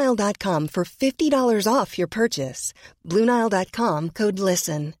BlueNile.com for $50 off your purchase. BlueNile.com, code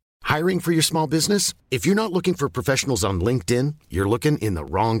LISTEN. Hiring for your small business? If you're not looking for professionals on LinkedIn, you're looking in the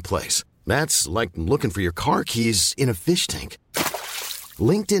wrong place. That's like looking for your car keys in a fish tank.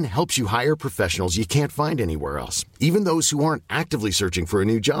 LinkedIn helps you hire professionals you can't find anywhere else, even those who aren't actively searching for a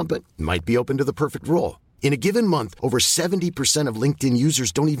new job but might be open to the perfect role. In a given month, over 70% of LinkedIn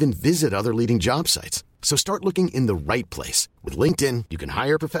users don't even visit other leading job sites. So start looking in the right place. With LinkedIn, you can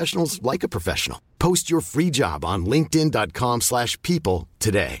hire professionals like a professional. Post your free job on linkedin.com/people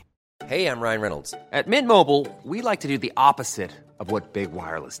today. Hey, I'm Ryan Reynolds. At Mint Mobile, we like to do the opposite of what Big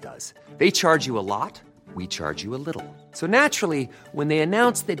Wireless does. They charge you a lot. We charge you a little. So naturally, when they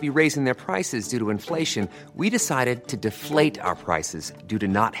announced they'd be raising their prices due to inflation, we decided to deflate our prices due to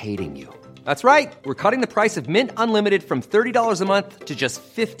not hating you. That's right. We're cutting the price of Mint Unlimited from $30 a month to just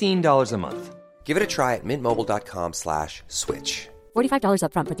 $15 a month. Give it a try at mintmobile.com/switch. $45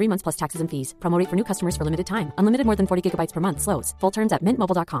 up front for 3 months plus taxes and fees. Promo rate for new customers for limited time. Unlimited more than 40 gigabytes per month. Slows full terms at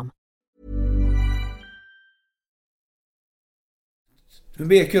mintmobile.com. Med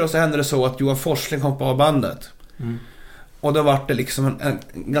BQ då så hände det så att Johan Forsling hoppade av bandet. Och då var det liksom en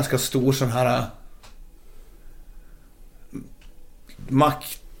ganska stor sån här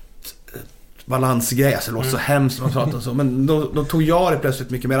maktbalansgrej. Alltså det låter så hemskt när man pratar så. Men då tog jag det plötsligt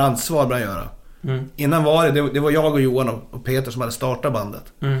mycket mer ansvar började göra. Innan var det var jag och Johan och Peter som hade startat bandet.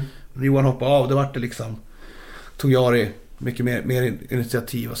 När Johan hoppade av, då var det liksom... Tog jag det mycket mer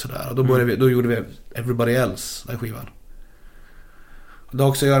initiativ och sådär. Och då gjorde vi Everybody Else, den skivan. Det har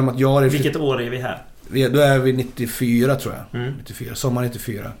också att göra med att jag... Vilket år är vi här? Då är vi 94 tror jag. 94, sommar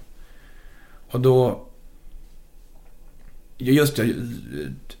 94. Och då... Just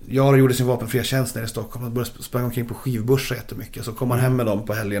jag gjorde sin vapenfria tjänst nere i Stockholm och började springa omkring på skivbörser jättemycket. Så kom man hem med dem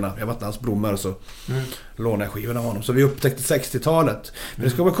på helgerna. Jag var till hans blommor och så lånade jag skivorna av honom. Så vi upptäckte 60-talet. Men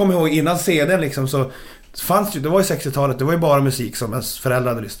det ska man komma ihåg, innan CD:n liksom så fanns ju, det var ju 60-talet, det var ju bara musik som ens föräldrar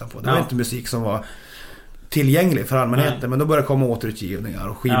hade lyssnat på. Det var inte musik som var tillgänglig för allmänheten. Men då började det komma återutgivningar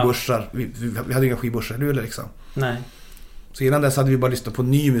och skivbörsar. Vi hade inga skivbörsar nu eller liksom. Nej. Så innan dess hade vi bara lyssnat på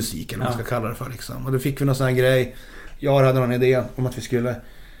ny musik eller vad man ska kalla det för liksom. Och då fick vi någon sån här grej. Jag hade någon idé om att vi skulle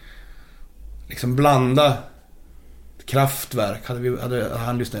liksom blanda Kraftwerk. Hade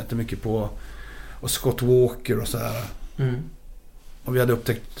han lyssnat jättemycket på och Scott Walker och så här. Och vi hade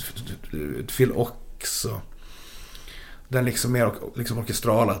upptäckt Phil Ox och den liksom mer liksom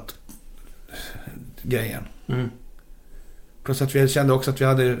orkestralat grejen. Plus att vi kände också att vi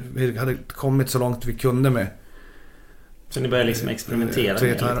hade kommit så långt vi kunde med. Så ni började liksom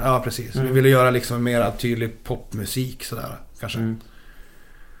experimentera? Ja, precis. Vi ville göra liksom mer tydlig popmusik sådär, kanske.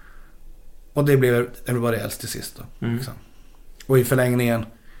 Och det blev Everybody Else till sist då. Liksom. Och i förlängningen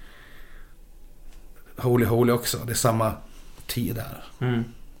Holy Holy också. Det är samma tid där.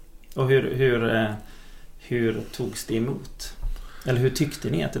 Och hur togs det emot? Eller hur tyckte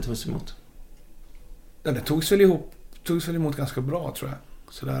ni att det togs emot? Ja, det togs väl emot ganska bra, tror jag.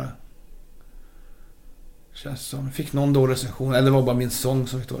 Sådär. Känns som. Jag fick någon dålig recension. Eller det var bara min sång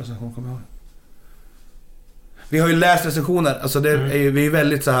som fick dålig recension, kommer jag ihåg. Vi har ju läst recensioner. Alltså det är ju, vi är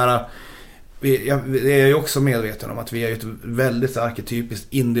väldigt så här. Jag är ju också medveten om att vi är ett väldigt arketypiskt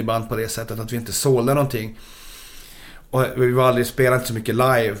indieband på det sättet att vi inte sålde någonting. Och vi var aldrig spelat så mycket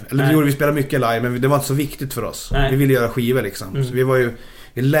live. Eller vi spelade mycket live, men det var inte så viktigt för oss. Vi ville göra skivor liksom. Så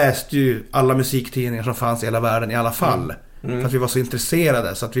vi läste ju alla musiktidningar som fanns i hela världen i alla fall. För att vi var så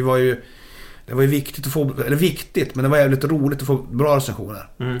intresserade. Så att vi var ju... Det var ju viktigt att få... Eller viktigt, men det var jävligt roligt att få bra recensioner.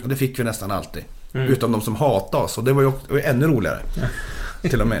 Och det fick vi nästan alltid. Utom de som hatade oss. Och det var ju ännu roligare.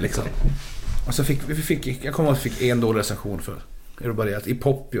 Till och med liksom. Och så fick jag kommer ihåg att vi fick en dålig recension för i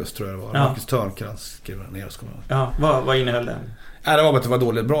pop just, tror jag det var. Marcus Törnkrans skrev ner och skolan. Ja, vad innehöll den? Ja, det var bara att det var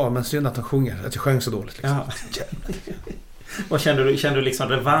dåligt bra, men synd att han sjunger. Att jag sjöng så dåligt liksom. Vad kände du liksom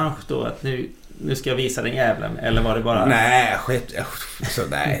revansch då? Att nu ska jag visa den jävlen? Eller var det bara... Nej, jag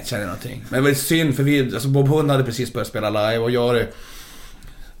kände någonting. Men det var synd för Bob Hund hade precis börjat spela live och jag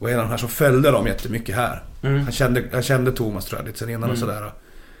var en av de här som följde dem jättemycket här. Han kände Thomas, tror jag, lite sen innan och sådär.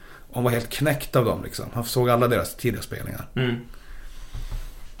 Och han var helt knäckt av dem liksom. Han såg alla deras tidiga spelningar.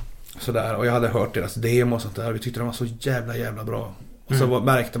 Sådär, och jag hade hört deras demo och sånt där. Vi tyckte de var så jävla bra. Och så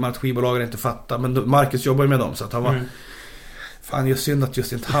märkte man att skivbolagen inte fattade. Men Marcus jobbar ju med dem, så att han var fan, just synd att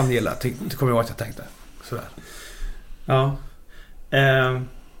just inte han gillade. Det kommer jag ihåg att jag tänkte. Sådär. Ja.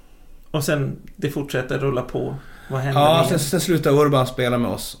 Och sen det fortsätter rulla på. Vad hände? Ja, sen slutade Urban spela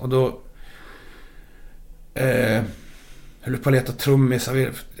med oss. Och då höll på att leta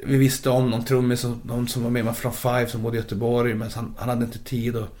trummisar. Vi visste om någon trummis, någon som var med mig från Five som bodde i Göteborg, men han hade inte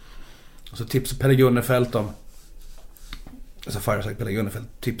tid. Och så tipsade Pelle Gunnefelt om, alltså Fireside Pelle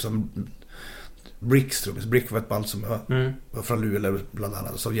Gunnefelt tipsade om Bricks trummis. Brick var ett band som var från Luleå bland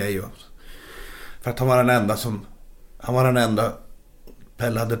annat, som Geijo. För att han var den enda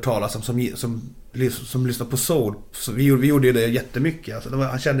Pelle hade talat som lyssnade på soul. Så vi gjorde det jättemycket. Alltså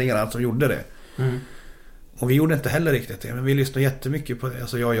han kände ingen annan som gjorde det. Och vi gjorde inte heller riktigt det, men vi lyssnade jättemycket på det.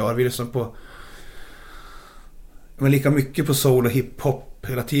 Alltså vi lyssnade på lika mycket på soul och hiphop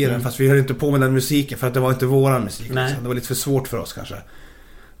hela tiden. Fast vi höll inte på med den musiken, för att det var inte våran musik. Liksom. Det var lite för svårt för oss kanske.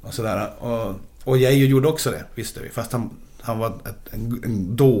 Och sådär. Och Geijo gjorde också det, visste vi. Fast han var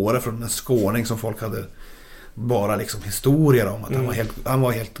en dåre från en skåning som folk hade bara liksom historier om. Att han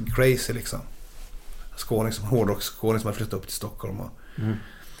var helt crazy liksom. Skåning som hårdrocksskåning som hade flyttat upp till Stockholm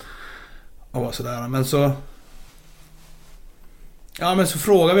och sådär. Men så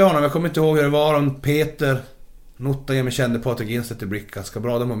frågade vi honom. Jag kommer inte ihåg hur det var, om Peter Notta kände Patrik Instedt i Brick ganska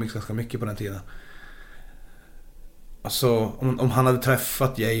bra. De var ganska mycket på den tiden. Alltså om han hade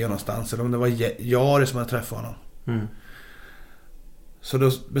träffat Geijo någonstans, eller om det var Jari som hade träffat honom. Så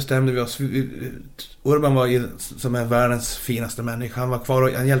då bestämde vi oss. Urban var som är världens finaste människa. Han var kvar och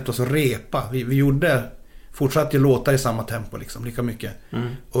han hjälpte oss att repa. Vi fortsatte låta i samma tempo liksom, lika mycket.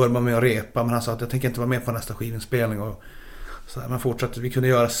 Urban med att repa, men han sa att jag tänker inte vara med på nästa skivinspelning. Och så här, men fortsatte. Vi kunde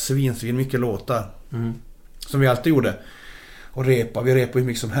göra svin mycket låtar. Som vi alltid gjorde. Och repa. Vi repade hur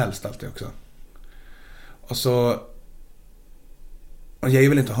mycket som helst alltid också. Och så... Och jag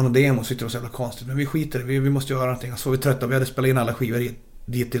vill inte ha någon demo, så tyckte det var så jävla konstigt. Men vi skiter vi måste göra någonting. Och så var vi trötta. Vi hade spelat in alla skivor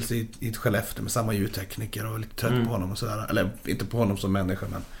dittills i ett Skellefteå med samma ljudtekniker. Och lite trött på honom och sådär. Eller inte på honom som människa,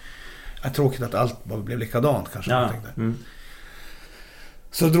 men... Det är tråkigt att allt blev likadant kanske. Ja.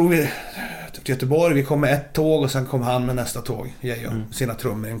 Så drog vi till Göteborg. Vi kom med ett tåg och sen kom han med nästa tåg. Sina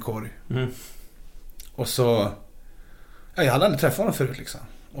trummor i en korg. Och så... Ja, jag hade aldrig träffat honom förut liksom.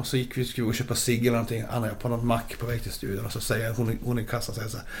 Och så skulle vi köpa cigg eller någonting. Anna jag på någon mack på väg till studion. Och så säger hon i kassan säger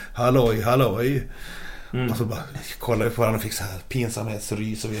så här: halloj. Och så bara kollade vi på varandra och fick så här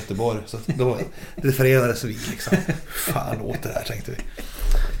pinsamhetsrys av Göteborg. Så då det förenades vi liksom. Fan, låter det här, tänkte vi.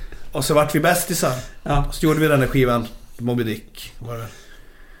 Och så vart vi bästisar. Och så gjorde vi den där skivan Moby Dick var det.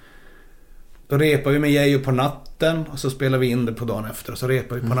 Då repade vi med Geijo på natten. Och så spelade vi in det på dagen efter. Och så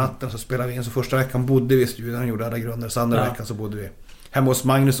repade vi på natten. Och så spelade vi in. Så första veckan bodde vi i studion. Han gjorde alla grunder. Så andra veckan så bodde vi hemma hos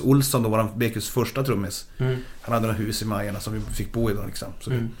Magnus Olsson. Då var han Bekus första trummis. Han hade en hus i Majerna som vi fick bo i då liksom.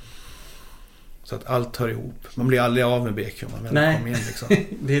 Så att allt hör ihop. Man blir aldrig av med BQ om man väl kommer in liksom.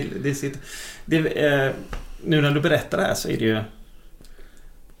 det sitter. Nu när du berättar det här så är det ju...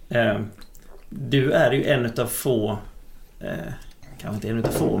 du är ju en utav få... kanske inte en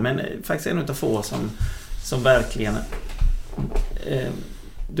utav få, men faktiskt en utav få som verkligen...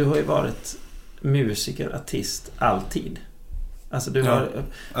 du har ju varit musiker, artist alltid. Alltså du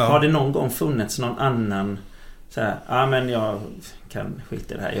har det någon gång funnits någon annan så här, men jag kan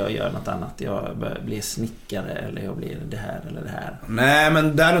skita i det här, jag gör något annat, jag blir snickare eller jag blir det här eller det här. Nej,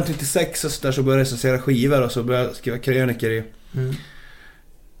 men där runt 96 så började jag recensera skivor och så började jag skriva kröniker i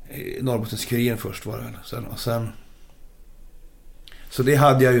Norrbottenskuriren först var det väl. Sen så det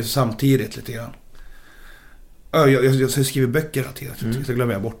hade jag ju samtidigt lite grann. Jag skriver böcker hela tiden. Så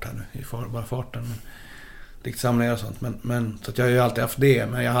glömmer jag bort här nu i bara farten. Men diktsamlingar och sånt. Men så att jag har ju alltid haft det.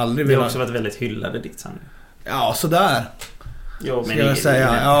 Men jag har aldrig velat... Det har också varit väldigt hyllade diktsamlingar. Ja, sådär. Jo, men jag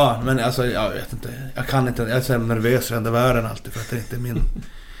säga. Ja, men alltså jag vet inte. Jag kan inte. Jag är så nervös i den där världen alltid. För att det är inte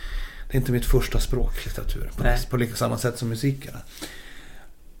det är inte mitt första språk, litteratur. På lika samma sätt som musiken.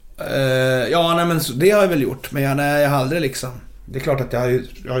 Men så, det har jag väl gjort. Men jag har aldrig liksom... Det är klart att jag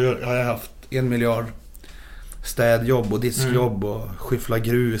har haft 1 miljard städjobb och diskjobb och skyffla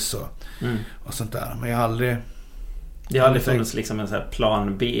grus och sånt där. Men jag har aldrig... Det har aldrig funnits liksom en så här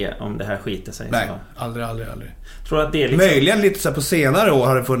plan B om det här skiter sig. Nej, så. aldrig. Tror att det är liksom... Möjligen lite så här på senare år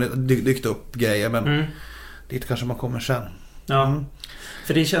har det dykt upp grejer, men dit kanske man kommer sen. Ja,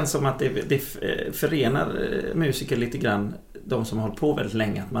 för det känns som att det förenar musiker lite grann, de som har hållit på väldigt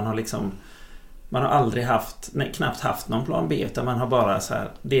länge, att man har liksom Man har aldrig knappt haft någon plan B, utan man har bara så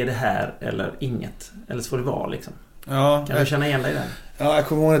här, det är det här eller inget. Eller så får det vara liksom. Ja, kan du känna igen dig där? Ja, jag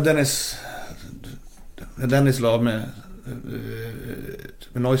kommer ihåg att Dennis la med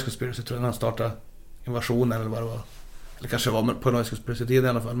Noise Conspiracy, tror jag, när han startade Invasion eller vad det var. Eller kanske var på Noise Conspiracy-tiden i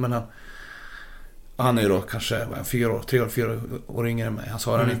alla fall. Men han är ju då kanske 3-4 år yngre än mig. Han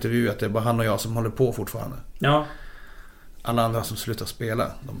sa i en intervju att det är bara han och jag som håller på fortfarande. Ja. Alla andra som slutar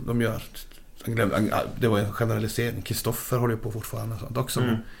spela, de gör... Det var en generalisering. Kristoffer håller på fortfarande sånt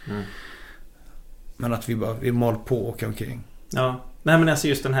också. Men att vi mal på och åker omkring. Ja. Nej, men alltså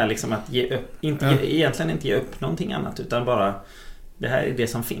just den här liksom att ge upp, egentligen inte ge upp någonting annat, utan bara det här är det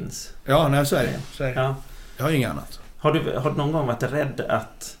som finns. Ja, nej, så är det. Ja. Jag har inget annat. Har du någon gång varit rädd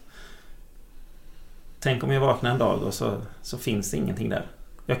att tänk om jag vaknar en dag och så finns det ingenting där?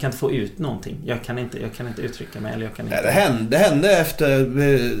 Jag kan inte få ut någonting. Jag kan inte uttrycka mig, eller jag kan inte. Nej, det hände efter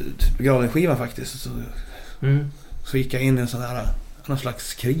begravningsskivan faktiskt. Så gick jag in i en sån här någon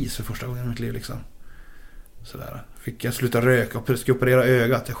slags kris för första gången i mitt liv liksom. Sådär. Fick jag sluta röka och skulle operera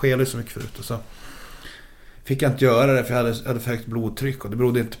ögat. Jag skelade så mycket förut, och så fick jag inte göra det för jag hade för högt blodtryck, och det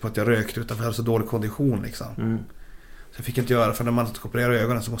berodde inte på att jag rökte utan för att jag hade så dålig kondition liksom. Så jag fick inte göra det, för när man ska operera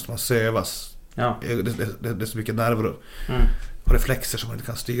ögonen så måste man sövas. Ja. Det är så mycket nerver och reflexer som man inte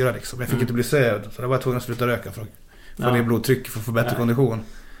kan styra liksom. Jag fick inte bli sövd, så jag var tvungen att sluta röka för att få ner blodtryck, för att få bättre kondition.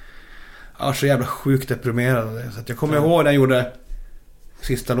 Jag var så jävla sjukt deprimerad, så att jag kommer ihåg när jag gjorde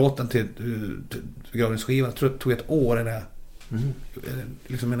sista låten till begravningsskivan. Jag tror det tog ett år innan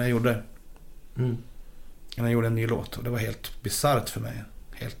innan jag gjorde en ny låt, och det var helt bizarrt för mig.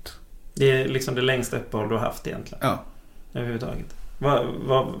 Det är liksom det längsta uppehåll du har haft egentligen. Ja. Överhuvudtaget.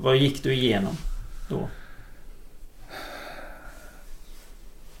 Vad gick du igenom då?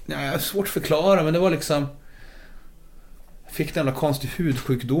 Ja, det är svårt att förklara, men det var liksom, jag fick en jävla konstig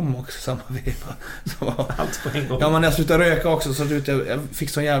hudsjukdom också samma veva. Allt på en gång. Ja, men när jag slutade röka också, så jag fick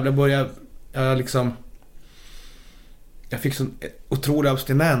sån jävla jag fick sån otrolig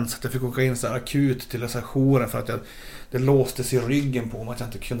abstinens att jag fick åka in så här akut till jouren för att det låste sig i ryggen på mig, att jag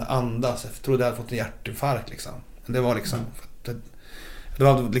inte kunde andas. Jag trodde jag hade fått en hjärtinfarkt liksom. Men det var liksom det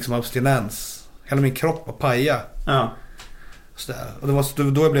var liksom abstinens. Hela min kropp var paja. Ja. Så där. Och det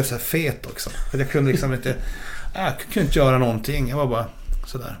var då jag blev så här fet också. För jag kunde liksom inte göra någonting. Jag var bara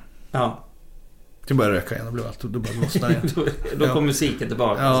så där. Ja. Jag började röka igen och blev då bara lossna igen. då kom musiken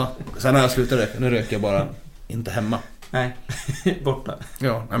tillbaka. Ja. Sen när jag slutade röka, nu röker jag bara inte hemma. Nej, borta.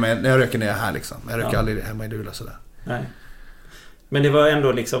 Ja, men jag röker när jag är här liksom. Jag röker aldrig hemma i Luleå sådär. Nej. Men det var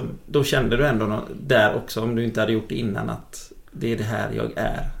ändå liksom, då kände du ändå där också, om du inte hade gjort det innan, att det är det här jag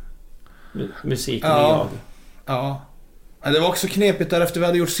är. Musiken är jag. Ja. Det var också knepigt där efter vi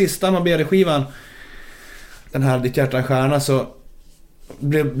hade gjort sista Mabede-skivan, den här Ditt hjärta en stjärna, så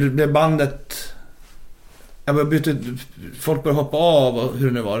blev bandet, jag började byta, folk började hoppa av och hur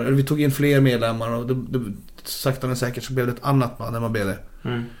det nu var. Vi tog in fler medlemmar och det sakta men säkert så blev det ett annat band än Mabede.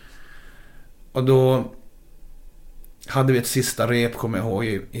 Och då hade vi ett sista rep, kommer jag ihåg,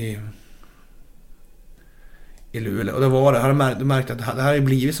 i Luleå. Och då var det, hade märkt att det här har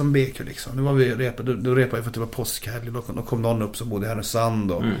blivit som BQ liksom. Nu var vi repade, då repade vi för att det var påskhelg. Då kom någon upp som bodde i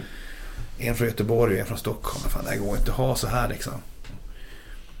Härnösand och en från Göteborg och en från Stockholm. Fan, det går inte att ha så här liksom.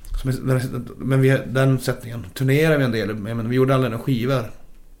 Men den sättningen turnerade vi en del, men vi gjorde aldrig några skivor.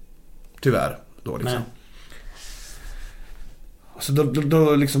 Tyvärr då liksom. Nej. Så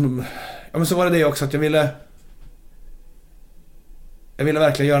då liksom, ja, men så var det också att jag ville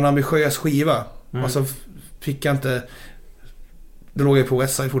verkligen göra en ambitiös skiva. Och så fick jag inte, det låg jag på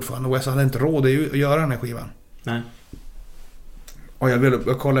Westside fortfarande, och Westside hade inte råd att göra den här skivan. Nej. Och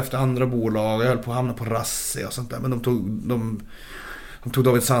jag kollade efter andra bolag, jag höll på att hamna på Rasse och sånt där, men de tog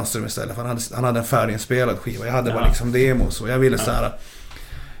David Sandström istället, för han hade en färdiginspelad skiva. Jag hade bara liksom demos, och jag ville så här,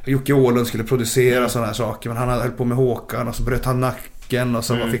 Jocke Åhlund skulle producera såna här saker, men han hade höll på med Håkan, och så bröt han nacken, och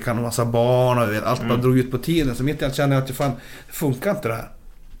så fick han en massa barn, och allt bara drog ut på tiden. Så mitt i allt kände jag att det funkar inte det här.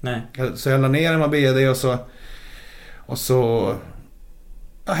 Nej. Så jag la ner en Mabede, och så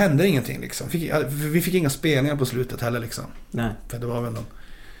hände ingenting liksom. Vi fick inga spelningar på slutet heller liksom. Nej. För det var väl någon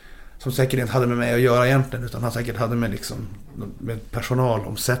som säkert inte hade med mig att göra egentligen, utan han säkert hade med liksom med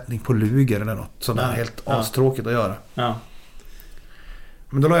personalomsättning på Luger eller något sånt där helt astråkigt att göra. Ja.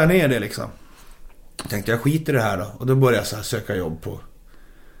 Men då la jag ner det liksom. Jag tänkte jag skiter i det här då, och då började jag så här söka jobb på,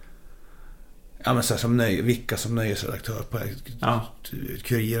 ja men så här som Vicka som nöjesredaktör på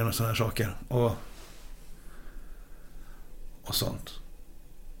Kuriren och såna här saker och sånt.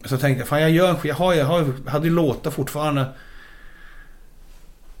 Så tänkte jag, fan jag hade ju låtar fortfarande.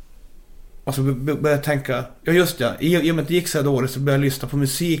 Och så började jag tänka, ja just det, i och med att det gick så här dåligt så började jag lyssna på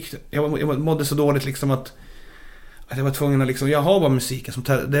musik. Jag mådde så dåligt liksom att jag var tvungen att liksom, jag har bara musiken som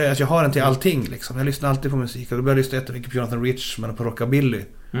jag har den till allting liksom. Jag lyssnar alltid på musik och då började jag lyssna jättemycket på Jonathan Richman och på rockabilly.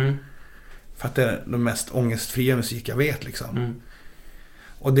 För att det är den mest ångestfria musik jag vet liksom.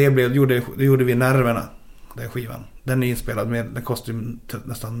 Och det gjorde vi Nerverna, den skivan. Den är inspelad med, den kostar ju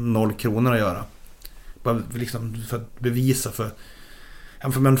nästan 0 kronor att göra. Bara liksom för att bevisa för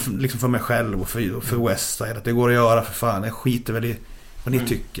mig själv och för Westside att det går att göra för fan. Jag skiter väl i vad ni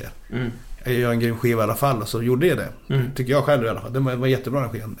tycker. Jag gör en grym skiva i alla fall och så gjorde jag det. Tycker jag själv i alla fall. Den var jättebra den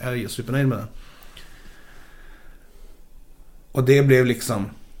skivan. Jag är supernöjd med den. Och det blev liksom,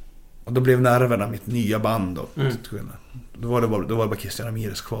 och då blev Nerverna mitt nya band då. Då var det bara Christian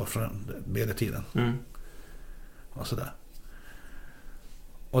Ramirez kvar från BD-tiden. Och sådär.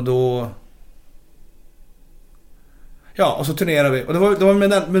 Och då och så turnerade vi. Och det var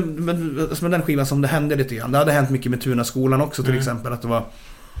med den skivan som det hände lite grann. Det hade hänt mycket med Tunaskolan också till exempel. Att det var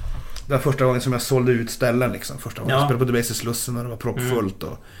första gången som jag sålde ut ställen liksom. Första gången jag spelade på Debaser Slussen och det var proppfullt.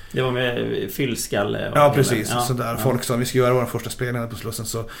 Och det var med fyllskalle. Ja, precis. Sådär. Folk sa vi ska göra våra första spelningar på Slussen.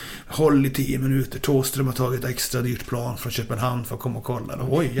 Så håll i 10 minuter. Thåström har tagit extra dyrt plan från Köpenhamn för att komma och kolla.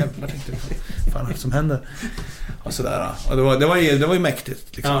 Och, oj, jävlar, tänkte jag. Fan, vad som händer? Och sådär. Och det var ju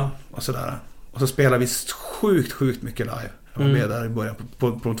mäktigt liksom. Och sådär. Och så spelade vi sjukt mycket live. Jag var med där i början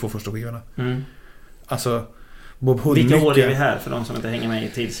på de 2 första skivorna. Alltså Bob Hund. Vilka år är vi här för de som inte hänger med i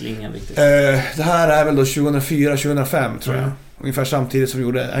tidslinjen riktigt? Det här är väl då 2004-2005 tror jag. Ungefär samtidigt som vi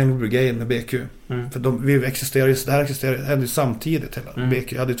gjorde Angry Brigade med BQ. För det här hände samtidigt hela.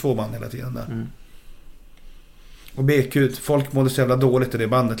 BQ hade 2 band hela tiden där. Och BQ, folk mådde så jävla dåligt i det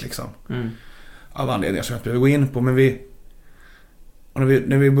bandet liksom. Av anledningar som jag inte behöver gå in på. Men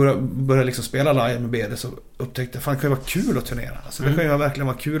när vi började liksom spela live med BD så upptäckte jag, fan, det kan ju vara kul att turnera. Alltså, det kan ju verkligen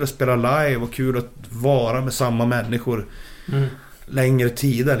vara kul att spela live och kul att vara med samma människor längre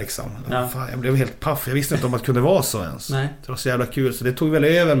tider liksom. Fan, jag blev helt paff. Jag visste inte om att det kunde vara så ens. Det var så jävla kul, så det tog väl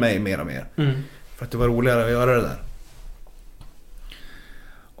över mig mer och mer. För att det var roligare att göra det där.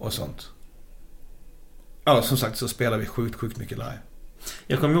 Och sånt. Ja, som sagt så spelar vi sjukt mycket live.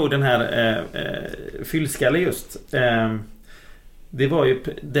 Jag kommer ihåg den här fyllskalle just.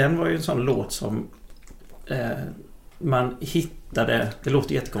 Den var ju en sån låt som man hittade, det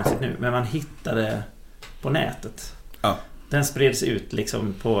låter jättekonstigt nu, men man hittade på nätet. Den spreds ut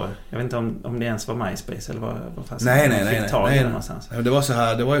liksom på, jag vet inte om det ens var MySpace eller vad fanns det? Nej. Det var så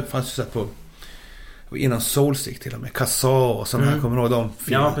här, det var ju fanns så här på innan Soulstick till och med Kassa och sådana här, kommer du ihåg de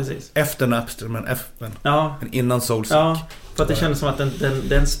filmerna? Ja, precis. Efter Napster men innan Soulstick. Ja, för att det kändes som att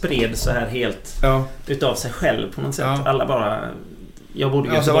den spred så här helt utav sig själv på något sätt. Alla bara, jag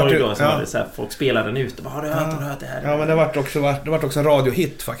bodde ju så var det då så var det så här, folk spelade den ute, bara har du hört det här? Ja, men det var också en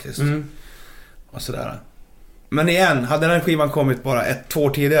radiohit faktiskt. Och sådär. Men igen, hade den skivan kommit bara 1-2 år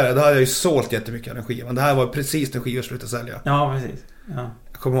tidigare, då hade jag ju sålt jättemycket av den skivan. Det här var precis den skivan slutade sälja. Ja, precis. Ja.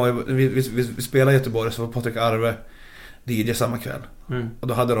 Jag kommer ihåg, vi spelade i Göteborg, så var Patrik Arve DJ samma kväll. Och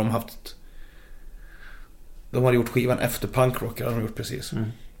då hade de hade gjort skivan efter Punk Rocker, hade de gjort precis.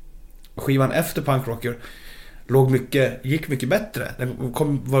 Skivan efter Punk Rocker gick mycket bättre. Den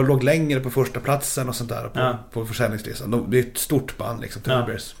låg längre på första platsen och sånt där på försäljningslistan. Det är ett stort band liksom,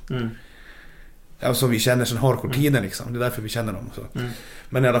 Turbers. Ja, som vi känner sedan hardcore-tiden liksom. Det är därför vi känner dem så.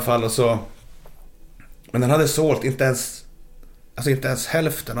 Men i alla fall så, men den hade sålt inte ens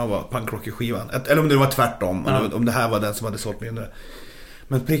hälften av punkrock-skivan. Eller om det var tvärtom, om det här var den som hade sålt mindre.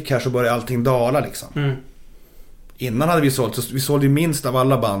 Men prick här så började allting dala liksom. Innan hade vi sålde ju minst av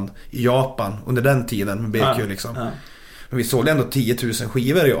alla band i Japan under den tiden med BQ liksom. Men vi sålde ändå 10 000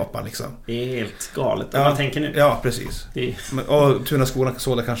 skivor i Japan liksom. Det är helt galet om man tänker nu. Ja, precis. Och Tunaskolan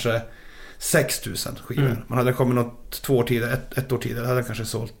sålde kanske 6 000 skivor. Man hade kommit ett år tidigare hade kanske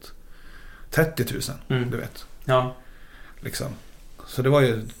sålt 30 000, du vet. Ja. Liksom. Så det var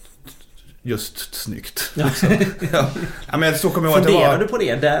ju just snyggt. Liksom. Men så kommer jag ihåg att det var. Funderar du på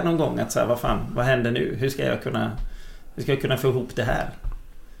det där någon gång att så här, vad händer nu? Hur ska jag kunna få ihop det här?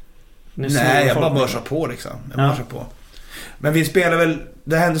 Nej, jag bara börsar på liksom. På. Men vi spelade väl,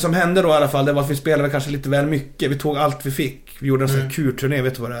 det som hände då i alla fall, det var att vi spelade väl kanske lite väl mycket. Vi tog allt vi fick. Vi gjorde en sån här kurturné,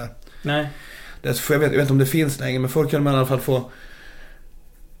 vet du vad det är? Nej. Jag vet inte om det finns längre, men förr kunde man i alla fall få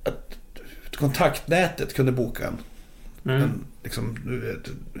att kontaktnätet kunde boka en liksom,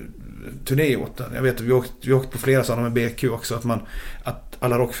 turné åt den. Jag vet, vi åkte på flera sådana med BQ också, att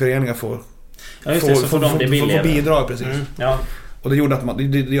alla rockföreningar får bidrag precis. Och det gjorde att det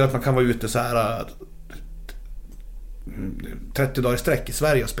gör att man kan vara ute så här 30 dagar i sträck i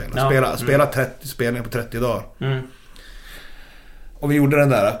Sverige och spela 30 spelningar på 30 dagar. Och vi gjorde den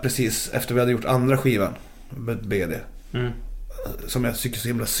där precis efter vi hade gjort andra skivan med BD. Som jag tycker så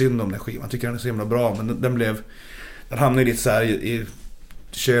himla synd om den skivan. Jag tycker den är så himla bra, men den hamnade lite så här i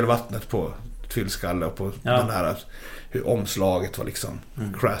kölvattnet på Fyllskalle och på den här, hur omslaget var liksom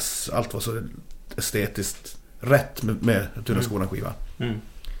crass, allt var så estetiskt rätt med Tunaskolan skivan.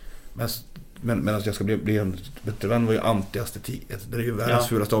 Men att jag ska bli en veteran var ju anti-estetik. Det är ju världens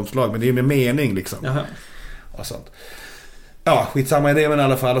fulaste omslag, men det är ju med mening liksom. Och sånt. Ja, skitsamma idé, men i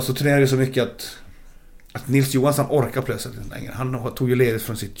alla fall. Och så turnerade det så mycket att Nils Johansson orkar plötsligt inte längre. Han tog ju ledigt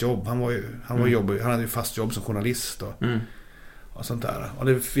från sitt jobb. Han hade ju fast jobb som journalist och sånt där. Och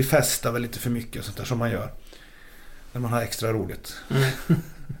vi festar väl lite för mycket och sånt där som man gör när man har extra roligt.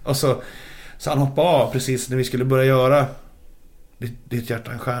 Och så han hoppade av precis när vi skulle börja göra Ditt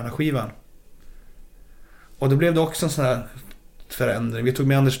hjärta en stjärna-skivan. Och då blev det också en sån här förändring. Vi tog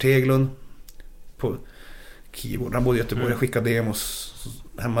med Anders Teglund på keyboard. Han bodde i Göteborg. Jag skickade demos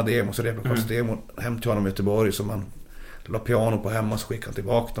och replokalsdemo hem till honom i Göteborg, som man la piano på hemma, så skickade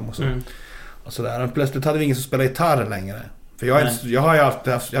tillbaka dem och så. Och så där. Men plötsligt hade vi ingen som spelade gitarr längre. För jag har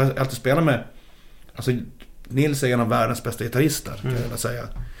alltid spelat med, alltså Nils är en av världens bästa gitarrister, kan jag säga.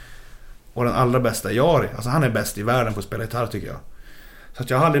 Och den allra bästa är Jari. Alltså han är bäst i världen på att spela gitarr, tycker jag. Så att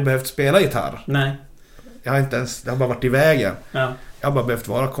jag har aldrig behövt spela gitarr. Nej. Jag har bara varit i vägen. Ja. Jag har bara behövt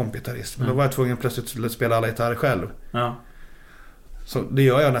vara kompgitarrist. Men då var jag tvungen plötsligt att spela alla gitarrer själv. Ja. Så det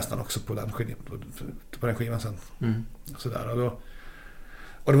gör jag nästan också på den skivan sen. Sådär.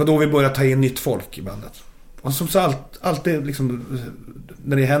 Och det var då vi började ta in nytt folk i bandet. Och som så alltid liksom,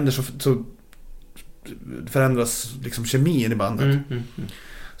 när det händer så förändras liksom kemin i bandet.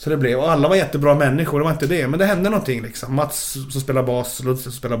 Så det blev, och alla var jättebra människor, det var inte det, men det hände någonting liksom. Mats som spelar bas, Lutz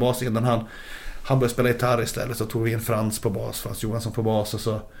som spelar bas innan han började spela gitarr istället, så tog vi in Frans på bas, Frans Johansson på bas, och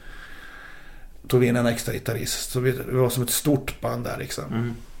så tog vi in en extra gitarrist. Så vi var som ett stort band där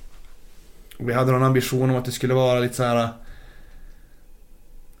liksom. Och vi hade någon ambition om att det skulle vara lite så här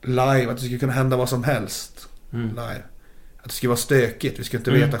live, att det skulle kunna hända vad som helst live. Att det skulle vara stökigt, vi skulle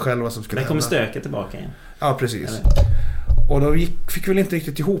inte veta själva vad som skulle hända. Det kommer stöket tillbaka igen. Ja, precis. Eller? Och då fick vi väl inte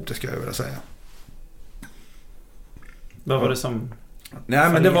riktigt ihop det, ska jag vilja säga. Vad var det som... Nej,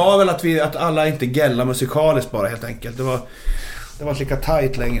 men det var väl att alla inte gälla musikaliskt bara, helt enkelt. Det var inte lika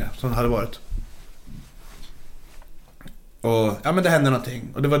tight längre som det hade varit. Och ja, men det hände någonting.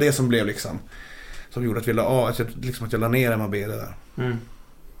 Och det var det som blev liksom, som gjorde att jag la ner MAB det där.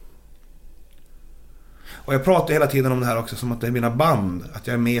 Och jag pratar hela tiden om det här också som att det är mina band, att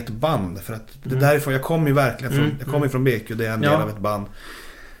jag är med i ett band, för att det därifrån jag kommer ju verkligen från, jag kommer från BQ, det är en del av ett band.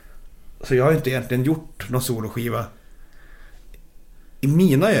 Så jag har inte egentligen gjort någon soloskiva. I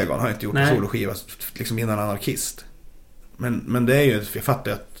mina ögon har jag inte gjort någon soloskiva liksom innan Anarkist. Men det är ju, för jag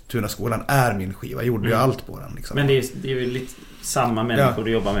fattar att Tunaskolan är min skiva. Jag gjorde ju allt på den liksom. Men det är ju lite samma människor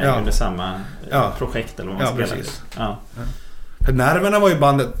du jobbar med under samma projekt eller vad man ska precis. För Nerverna var ju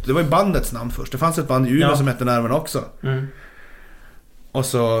bandet, det var ju bandets namn först. Det fanns ett band i Umeå som hette Nerverna också. Och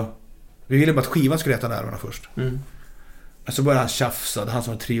så vi ville bara att skivan skulle heta Nerverna först. Men så började han tjafsa. Han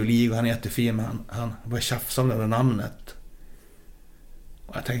som var Trioligo, han är jättefin, men han började tjafsa om det där namnet.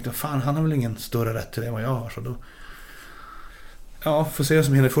 Och jag tänkte, fan, han har väl ingen större rätt till det än vad jag har, så då får se vem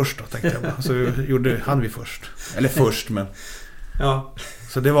som hinner först då, tänkte jag bara. Så gjorde han vi först. Eller först, men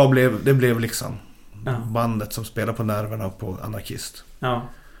så det blev liksom bandet som spelar på Nerverna och på Anarkist.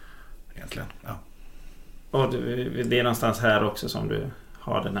 Egentligen, Och det är någonstans här också som du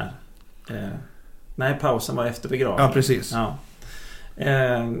har den här nej, pausen var efter begravningen. Ja, precis.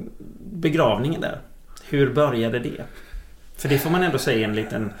 Begravningen där, hur började det? För det får man ändå säga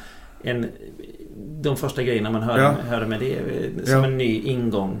de första grejerna man hörde med det som en ny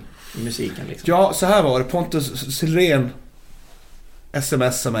ingång i musiken liksom. Ja, så här var det. Pontus Silren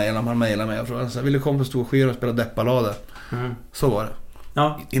smsade mig, eller han mejlade mig och frågade, vill du komma på Storskyr och spela deppballader? Så var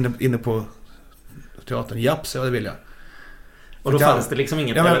det. Inne på teatern. Japp, så det vill jag. Och då fanns det liksom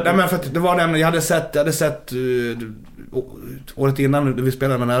inget... men för att det var nämligen, jag hade sett året innan när vi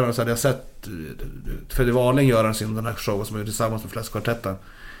spelade med Nerverna, så hade jag sett Fredrik Wahlling göra den här showen som är tillsammans med Fläskkvartetten.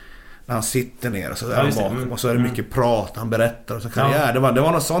 När han sitter ner och så där bakom, och så är det mycket prat, han berättar och så det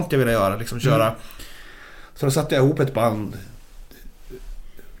var något sånt jag ville göra, liksom köra. Så då satte jag ihop ett band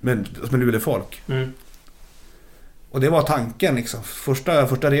med Luleå-folk. Och det var tanken liksom. Första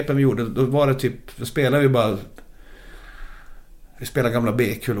repen vi gjorde, då var det typ, då spelade vi spelade gamla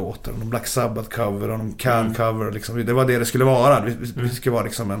BQ-låtar, någon Black Sabbath-cover och någon Can-cover liksom. Det var det skulle vara. Vi skulle vara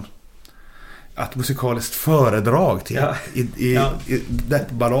liksom ett musikaliskt föredrag till i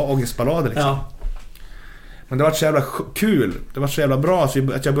ångestballader liksom. Men det var så jävla kul. Det var så jävla bra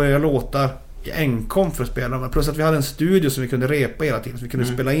att jag började låta enkom för att spela dem. Plus att vi hade en studio som vi kunde repa hela tiden. Så vi kunde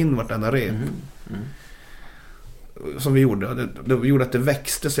spela in vartenda rep. Som vi gjorde. Det gjorde att det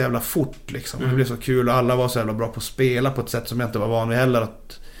växte så jävla fort liksom. Det blev så kul och alla var så jävla bra på att spela på ett sätt som jag inte var van vid heller.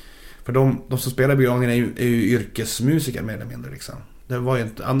 För de som spelar begravningen är ju yrkesmusiker mer eller mindre liksom. Det var ju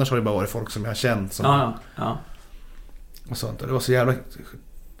inte, annars har det bara varit folk som jag har känt som, och sånt. Och det var så jävla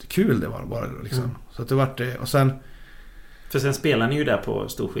kul det var bara liksom. Så att det var det. Och sen... För sen spelade ni ju där på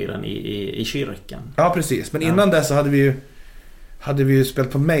Storskyran i kyrkan. Ja, precis. Men innan dess så hade vi ju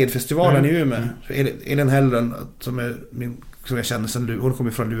spelat på Made-festivalen i Umeå. Elin Hellren, som jag känner sen, hon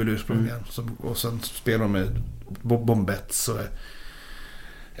kommer från Luleå ursprungligen. Och sen spelade hon med Bombets och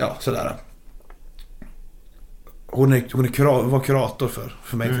ja, sådär. Hon var kurator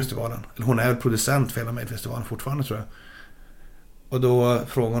för Made-festivalen. Eller hon är väl producent för hela Made-festivalen fortfarande, tror jag. Och då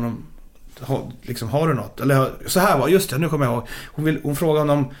frågade hon har du något? Eller så här var, just det, nu kommer jag ihåg. Hon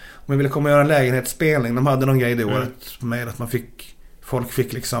frågade om jag ville komma och göra en lägenhetsspelning. De hade någon grej det året med att folk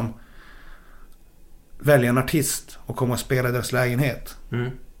fick liksom välja en artist och komma och spela i deras lägenhet.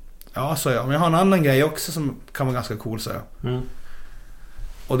 Ja, sa jag. Men jag har en annan grej också som kan vara ganska cool, sa jag.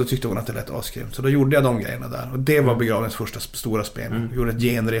 Och då tyckte hon att det lät asgrymt. Så då gjorde jag de grejerna där. Och det var begravningens första stora spelning. Jag gjorde ett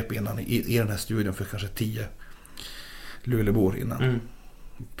genrep innan i den här studion för kanske 10 Luleåbor innan.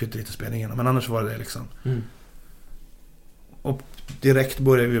 Pyttelite spelning innan. Men annars var det liksom. Och direkt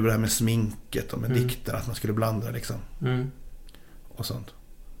började vi med det här med sminket och med dikter. Att man skulle blanda liksom. Och sånt.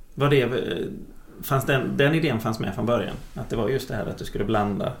 Var det... Fanns den idén fanns med från början? Att det var just det här att du skulle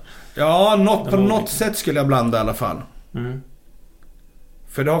blanda? Ja, på något sätt skulle jag blanda i alla fall.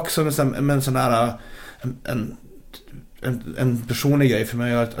 För det är också en sån här en personlig grej för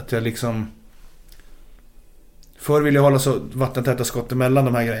mig att jag liksom förr ville jag hålla så vattentäta skott mellan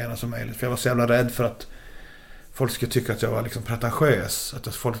de här grejerna som möjligt, för jag var så jävla rädd för att folk skulle tycka att jag var liksom pretentiös,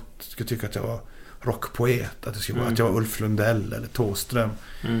 att folk skulle tycka att jag var rockpoet, att det skulle vara att jag var Ulf Lundell eller Thåström.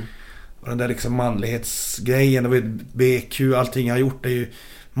 Och den där liksom manlighetsgrejen och BQ, allting jag har gjort är ju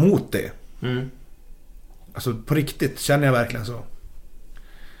mot det. Alltså på riktigt känner jag verkligen så.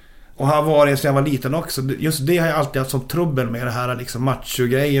 Och har varit sedan jag var liten också. Just det har jag alltid haft som trubbel med, det här liksom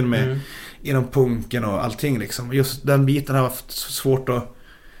macho-grejen med inom punken och allting liksom. Just den biten har haft svårt att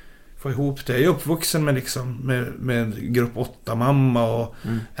få ihop det. Jag är uppvuxen med liksom med grupp 8 mamma och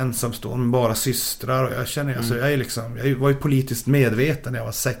ensamstående med bara systrar, och jag känner alltså jag var ju politiskt medveten när jag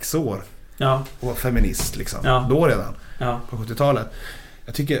var 6 år. Ja. Och var feminist liksom. Ja. Då redan. Ja. På 70-talet.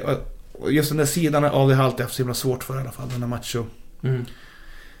 Jag tycker just den där sidan av det har alltid haft så himla svårt för i alla fall, den där macho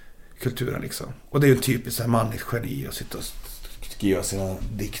kulturen liksom. Och det är ju en typisk så här manligt geni att sitta och skriva sina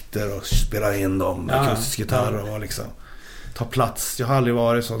dikter och spela in dem med akustisk gitarr och liksom ta plats. Jag har aldrig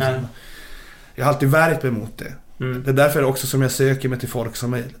varit sån som, jag har alltid värjt mig mot det. Det är därför också som jag söker mig till folk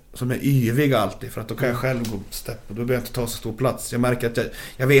som är yviga alltid, för att då kan jag själv gå stepp och då behöver jag inte ta så stor plats. Jag märker att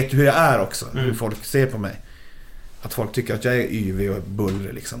jag vet hur jag är också, hur folk ser på mig. Att folk tycker att jag är yvig och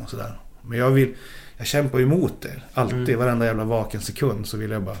bullrig liksom och sådär. Men jag kämpar emot det. Alltid, varenda jävla vaken sekund så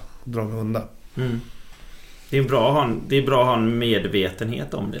vill jag bara dra mig undan. Det är bra att ha en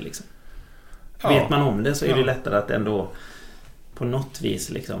medvetenhet om det liksom. Ja. Vet man om det så är det lättare att ändå på något vis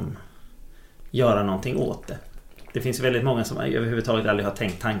liksom göra någonting åt det. Det finns väldigt många som överhuvudtaget aldrig har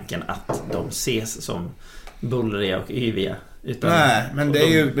tänkt tanken att de ses som bullriga och yviga. Nej, men det är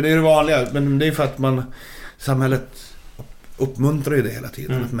ju det vanliga. Men det är för att samhället uppmuntrar ju det hela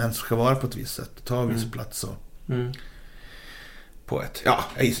tiden. Att människor ska vara på ett visst sätt. Ta en viss plats och på ett... Ja,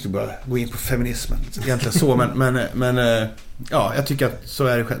 jag skulle bara gå in på feminismen. Egentligen så, men ja, jag tycker att så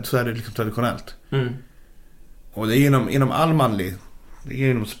är det liksom traditionellt. Och det är inom all manlig. Det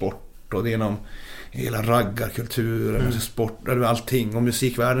är inom sport och det är inom hela raggarkulturen, sport, eller allting. Och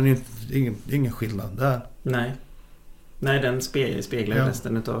musikvärlden är ingen skillnad där. Nej, den speglar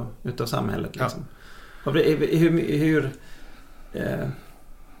resten utav samhället liksom. Ja. Hur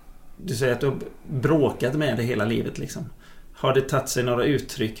du säger att du har bråkat med det hela livet liksom. Har det tagit sig några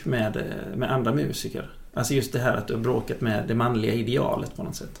uttryck med andra musiker? Alltså just det här att du har bråkat med det manliga idealet på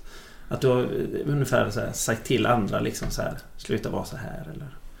något sätt. Att du har ungefär så här sagt till andra liksom så här, sluta vara så här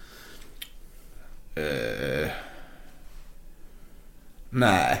eller?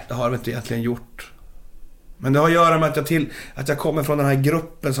 Nej, det har jag inte egentligen gjort. Men det har att göra med att jag kommer från den här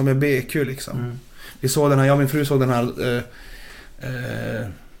gruppen som är BQ liksom. Vi såg den här, jag och min fru såg den här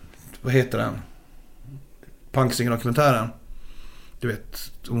vad heter den? Punksinger-dokumentären. Du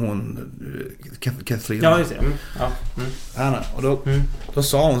vet, hon Kathleen. Ja, just det. Anna. Och då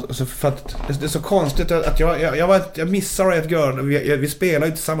sa hon, alltså, för att det är så konstigt att jag missade Riot Girl. Vi spelade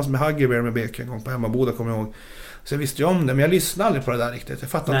ju tillsammans med Huggy Bear med BQ en gång på Hemmaboda, kommer jag ihåg. Så jag visste ju om det, men jag lyssnade aldrig på det där riktigt. Jag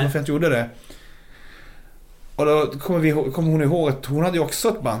fattade inte varför jag inte gjorde det. Och då kommer hon ihåg att hon hade ju också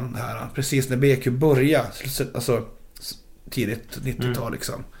ett band här precis när BQ började, alltså tidigt 90-tal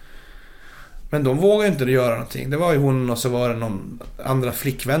liksom. Men de vågade inte göra någonting. Det var ju hon och så var det någon andra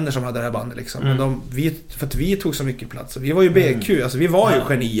flickvänner som hade det här bandet liksom. Men för att vi tog så mycket plats. Vi var ju BQ, alltså vi var ju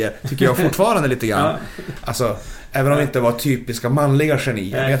genier, tycker jag fortfarande lite grann. Alltså, även om vi inte var typiska manliga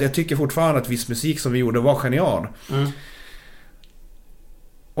genier. Men jag tycker fortfarande att viss musik som vi gjorde var genial.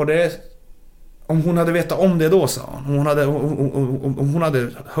 Och det, om hon hade vetat om det då, sa hon. Om hon hade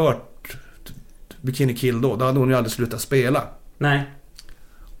hört Bikini Kill då hade hon ju aldrig slutat spela. Nej.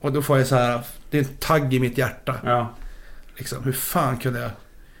 Och då får jag så här, det är en tagg i mitt hjärta. Ja. Liksom, hur fan kunde jag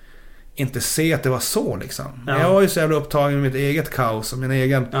inte se att det var så liksom? Ja. Jag var ju så jävla upptagen med mitt eget kaos och min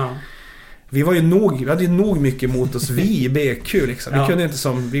egen... Ja. Vi hade ju nog mycket mot oss, vi i BQ liksom. Vi kunde inte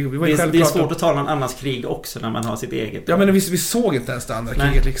som... Vi var ju det är svårt att tala om annans krig också när man har sitt eget. Ja, men vi såg inte ens det andra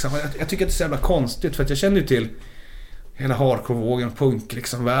kriget liksom. Jag tycker att det är så jävla konstigt, för att jag kände ju till hela hardcore-vågen, punk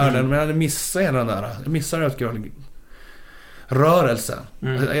liksom, världen. Men jag hade missat hela den där. Jag missade rörelsen.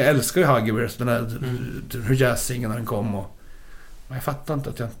 Jag älskar ju Huggiverse, den där hur jazzingen när den kom, och jag fattar inte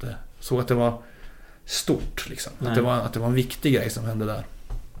att jag inte såg att det var stort liksom. Att det var en viktig grej som hände där.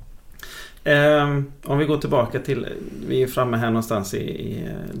 Om vi går tillbaka till, vi är framme här någonstans i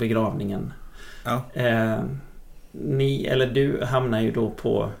begravningen. Ja. Ni eller du hamnar ju då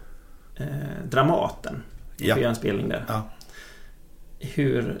på Dramaten. Ja. För en spelning där. Ja.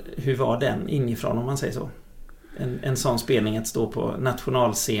 Hur var den inifrån, om man säger så? En sån spelning, att stå på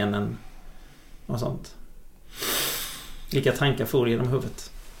nationalscenen och sånt. Vilka tankar får genom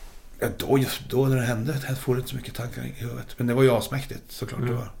huvudet? Ja, då när det hände, jag får inte så mycket tankar i huvudet. Men det var ju asmäktigt, såklart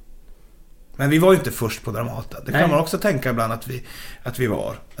det var. Men vi var ju inte först på Dramaten. Det kan man också tänka ibland att vi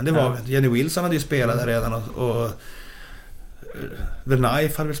var. Men det var Jenny Wilson hade ju spelat där redan, och The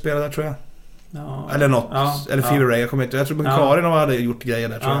Knife hade väl spelat där, tror jag. Ja. Eller något. Ja. Eller Fever Ray, jag kommer inte. Jag tror att Karin hade gjort grejer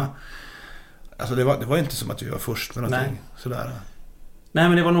där, tror jag. Alltså det var inte som att vi var först med någonting. Sådär. Nej,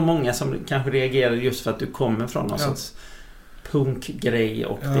 men det var nog många som kanske reagerade just för att du kommer från någon sorts punkgrej,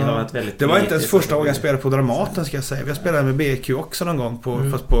 och det har varit väldigt... Det var inte ens första gången jag spelade på Dramaten, ska jag säga. Jag spelade med BQ också någon gång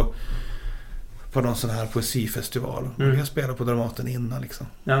fast på någon sån här poesifestival. Jag spelade på Dramaten innan liksom.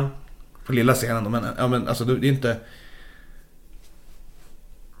 Ja. På lilla scenen då, men alltså det är inte...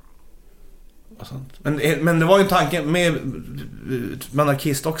 Men det var ju en tanke med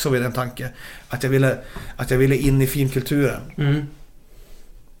Manarkist också, vid en tanke att jag ville in i filmkulturen.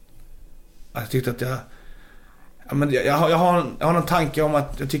 Jag tyckte att jag har en tanke om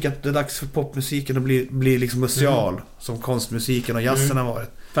att jag tycker att det är dags för popmusiken att bli liksom museal, som konstmusiken och jazzen har varit.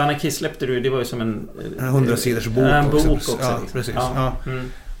 För Anarkist släppte du, det var ju som en 100-sidors bok också. Ja, precis. Ja.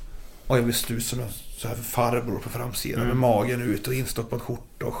 Och jag blev stusen så här farbror på framsidan med magen ut och instoppad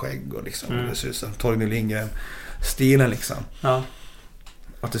skjorta och skägg och liksom det ser ut som Torgny Lindgren stilen liksom. Ja.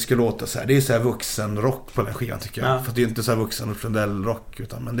 Att det skulle låta så här, det är så här vuxen rock på den skivan, tycker jag. För det är inte så här vuxen Frundell rock,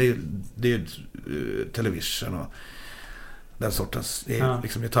 utan men det är television och den sortens, det är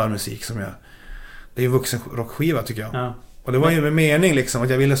liksom gitarrmusik som det är en vuxen rockskiva, tycker jag. Ja. Och det var ju med mening liksom, att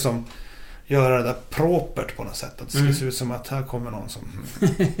jag ville som göra det där propert på något sätt, att det skulle se ut som att här kommer någon som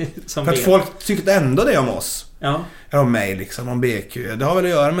för att folk tyckte ändå det om oss. Ja. Eller om mig liksom, om BQ. Det har väl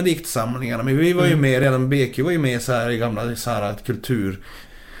att göra med diktsamlingarna, men vi var ju med redan, BQ var ju med så här i gamla så här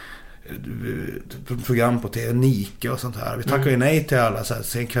kulturprogram på TV, Nike och sånt här. Vi tackar ju nej till alla så här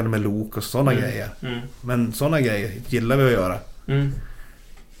Senkväll med Lok och sådana grejer. Men sådana grejer gillar vi att göra.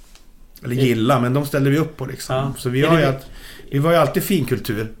 Eller gilla, men de ställde vi upp på liksom. Ja. Så vi var ju alltid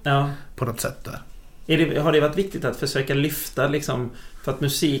finkultur på något sätt där. Har det varit viktigt att försöka lyfta liksom, för att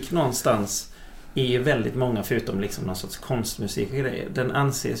musik någonstans är ju väldigt många, förutom liksom någon sorts konstmusik och grejer, den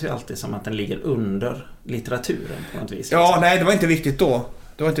anses ju alltid som att den ligger under litteraturen på något vis. Liksom. Ja, nej, det var inte viktigt då.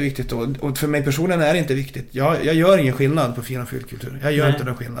 Och för mig personligen är det inte viktigt. Jag gör ingen skillnad på fin och fulkultur. Jag gör inte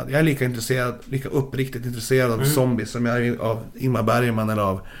den skillnad. Jag är lika uppriktigt intresserad av zombies som jag är av Ingmar Bergman eller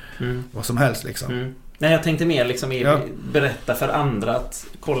av vad som helst liksom. Nej, jag tänkte mer liksom berätta för andra att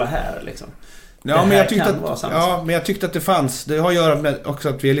kolla här liksom. Ja, men jag tyckte att det fanns. Det har att göra med också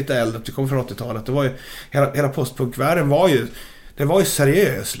att vi är lite äldre, att vi kommer från 80-talet. Det var ju hela postpunkvärlden var ju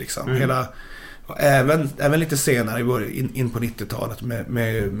seriös liksom. Även lite senare in på 90-talet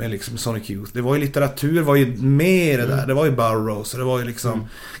med liksom Sonic Youth. Det var ju litteratur, var ju mer det där. Det var ju Burroughs, det var ju liksom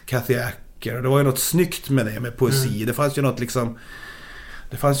Kathy Acker. Det var ju något snyggt med det, med poesi. Det fanns ju något liksom...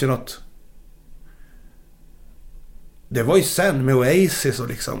 Det var ju sen med Oasis och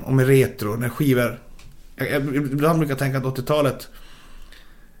liksom, och med retro, när skivor... Jag brukar tänka att 80-talet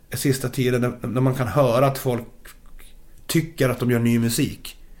sista tiden när man kan höra att folk tycker att de gör ny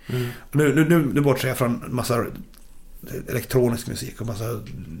musik. Nu bortser jag från massa elektronisk musik och massa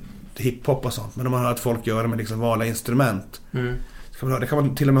hiphop och sånt, men när man hör att folk gör det med liksom vanliga instrument, det kan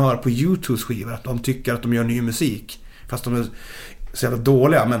man till och med höra på YouTubes skivor, att de tycker att de gör ny musik fast de är så jävla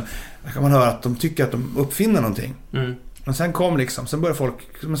dåliga, men där kan man höra att de tycker att de uppfinner någonting. Men sen börjar folk,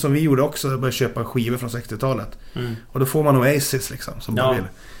 som vi gjorde också, börja köpa skivor från 60-talet. Och då får man Oasis liksom, som man vill.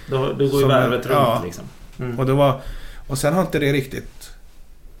 Då går ju värvet runt liksom. Och sen har inte det riktigt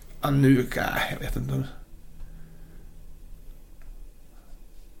jag vet inte.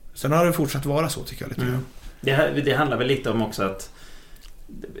 Sen har det fortsatt vara så, tycker jag lite. Det handlar väl lite om också att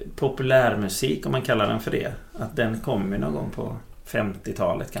populärmusik, om man kallar den för det, att den kom ju någon gång på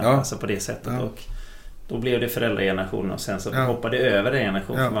 50-talet kanske, alltså på det sättet. Och då blev det föräldragenerationen och sen så hoppade det över den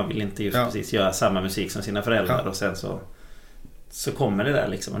generationen, för man vill inte just precis göra samma musik som sina föräldrar, och sen så kommer det där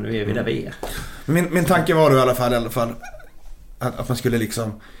liksom, och nu är vi där vi är. Min tanke var då i alla fall att man skulle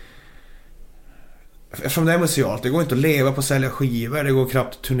liksom, eftersom det är musealt, det går inte att leva på att sälja skivor, det går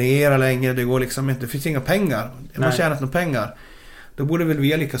knappt att turnera längre, det går liksom inte, det finns inga pengar, man tjänar inte några pengar. Då borde väl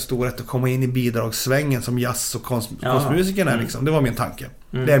vi ha lika stor rätt att komma in i bidragssvängen som jazz- och konstmusikerna liksom. Det var min tanke.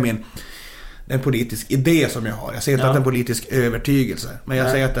 Det är en politisk idé som jag har. Jag säger inte att det är en politisk övertygelse, men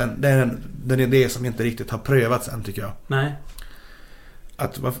jag säger att det är en idé som inte riktigt har prövats än, tycker jag. Nej.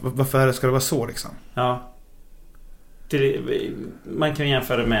 Att varför ska det vara så liksom? Ja. Man kan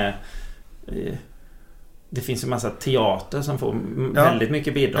jämföra med det finns en massa teater som får väldigt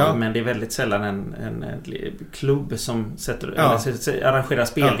mycket bidrag, men det är väldigt sällan en klubb som arrangerar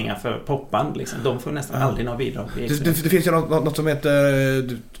spelningar för popband liksom. De får nästan aldrig några bidrag. Det finns ju något som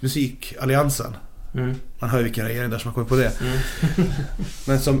heter Musikalliansen. Man hör vilken regering där som har kommit på det.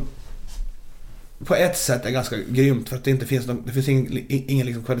 Men som på ett sätt är ganska grymt, för att det inte finns ingen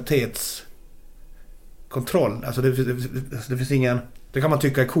liksom kvalitetskontroll. Alltså det finns ingen, det kan man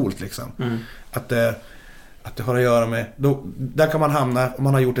tycka är coolt liksom. Att det har att göra med där kan man hamna om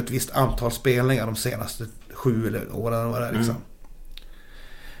man har gjort ett visst antal spelningar de senaste 7 åren vad det är liksom.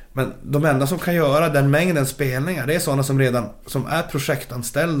 Men de enda som kan göra den mängden spelningar, det är sådana som är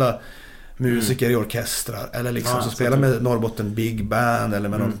projektanställda musiker i orkestrar, eller liksom som spelar med Norrbotten Big Band eller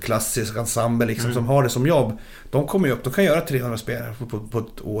med någon klassisk ensemble liksom, som har det som jobb. De kommer ju upp, de kan göra 300 spelningar på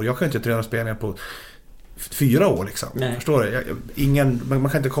ett år. Jag kan inte göra 300 spelningar på 4 år liksom. Förstår du? Man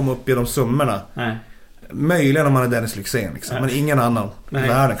kan inte komma upp i de summorna. Nej. Möjligen om man är Dennis Lyxzén liksom. Men ingen annan i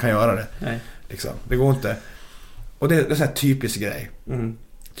världen kan göra det. Liksom. Det går inte. Och det är en sån här typisk grej.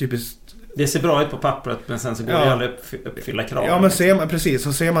 Typiskt. Det ser bra ut på pappret, men sen så går det aldrig uppfylla krav. Ja, men precis.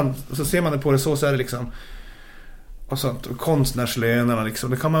 Så ser man det på det så är det liksom. Och sånt. Och konstnärslönerna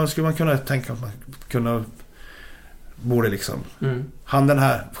liksom. Det skulle man kunna tänka att man borde liksom. Han den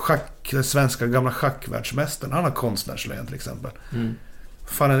här den svenska gamla schackvärldsmästaren, han har konstnärslön till exempel.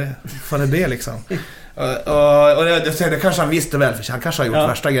 Fan är det liksom. Och det kanske han visste väl, för han kanske har gjort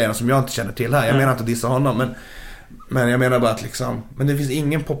värsta grejerna som jag inte känner till här. Jag menar inte att dissa honom, men jag menar bara att liksom, men det finns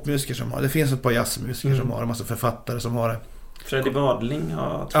ingen popmusiker som har. Det finns ett par jazzmusiker som har, en massa författare som har det. Freddie Wadling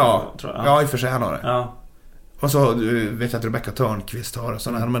har, tror jag. Ja, i och för sig han har det. Ja. Och så vet jag att Rebecca Törnqvist har och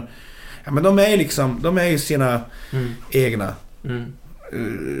sådana här, men de är liksom, de är ju sina egna.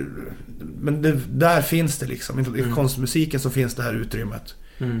 Men där finns det liksom, i konstmusiken så finns det här utrymmet.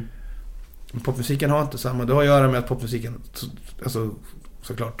 Popmusiken har inte samma. Det har att göra med att popmusiken, alltså,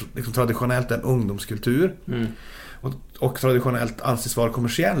 såklart liksom, traditionellt är en ungdomskultur och traditionellt anses vara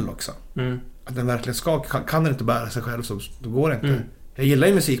kommersiell också. Att den verkligen kan den inte bära sig själv, så då går det inte. Jag gillar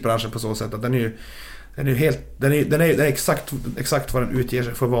ju musikbranschen på så sätt att den är exakt vad den utger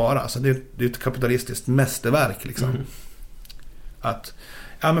sig för att vara. Alltså det är ett kapitalistiskt mästerverk liksom. Att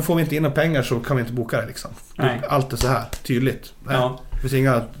men får vi inte in några pengar så kan vi inte boka det liksom. Allt är så här tydligt. Det finns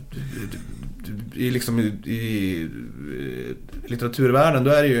inga i litteraturvärlden,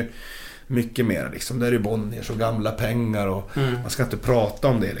 då är det ju mycket mer liksom. Där är ju Bonniers och gamla pengar och man ska inte prata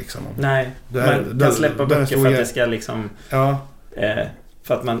om det liksom. Nej, man kan släppa böcker för att det ska liksom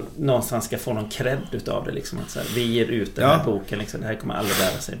för att man någonstans ska få någon cred utav det liksom, att så här, vi ger ut den här boken liksom, det här kommer alla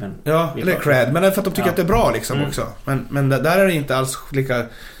lära sig, men eller cred, men det är för att de tycker att det är bra liksom också. Men där är det inte alls lika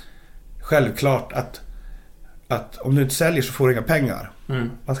självklart att om du inte säljer så får du inga pengar.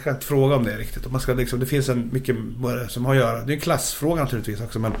 Man ska inte fråga om det riktigt, och man ska liksom, det finns en mycket som har att göra. Det är en klassfråga naturligtvis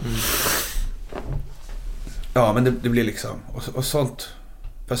också, men men det blir liksom och sånt.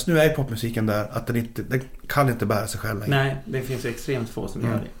 Fast nu är popmusiken där att den kan inte bära sig själv längre. Nej, det finns ju extremt få som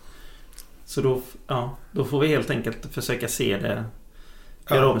gör det. Så då får vi helt enkelt försöka se det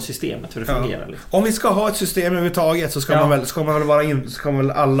göra om systemet, hur det fungerar. Liksom. Om vi ska ha ett system överhuvudtaget så ska man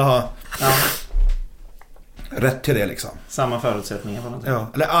väl alla ha rätt till det liksom. Samma förutsättningar på något sätt.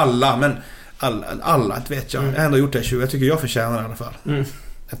 Ja, eller alla, men alla inte vet jag. Jag har ändå gjort det i 20. Jag tycker jag förtjänar det i alla fall.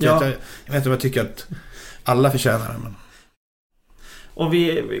 Jag vet inte om jag tycker att alla förtjänar det, men... Och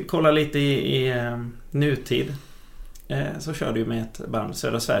vi kollar lite i nutid. Så kör du ju med ett band,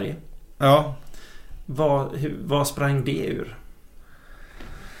 Södra Sverige. Ja. Vad sprang det ur?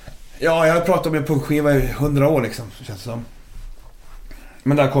 Ja, jag har pratat om en punkskiva i 100 år liksom, känns det som.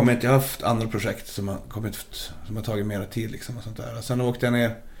 Men där har jag haft andra projekt som har tagit mer tid liksom och sånt där. Och sen åkte jag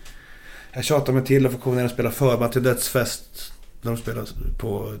ner. Jag tjatade mig till att få komma ner och spela förband till dödsfest när de spelade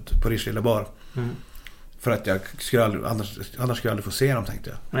på Rish Lilla Bar. För att jag skulle annars skulle jag aldrig få se dem, tänkte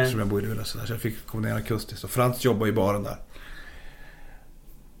jag. Nej. Som jag bor i Luleå så jag fick komma ner akustiskt. Och Frans jobbar i baren där.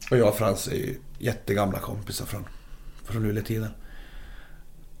 Och jag och Frans är ju jättegamla kompisar från Luleå-tiden.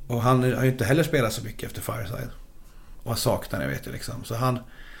 Och han har ju inte heller spelat så mycket efter Fireside. Och saknar det, vet jag liksom. Så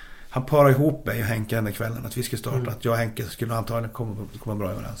han parade ihop mig och Henke den kvällen att vi skulle starta. Att jag och Henke skulle antagligen komma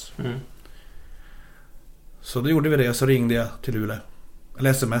bra överens. Så då gjorde vi det, och så ringde jag till Luleå.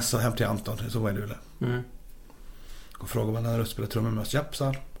 Eller smsade hem till Anton som var i Luleå. Och frågade om han hade spelat trummor med oss. Japp, sa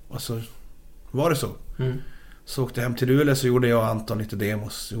han. Och så var det så. Så åkte jag hem till Luleå, så gjorde jag och Anton lite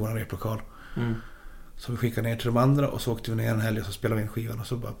demos i vår replokal. Så vi skickade ner till de andra, och så åkte vi ner en helg och så spelade vi in skivan, och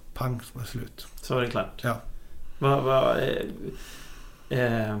så bara pang, så var det slut. Så var det klart. Ja.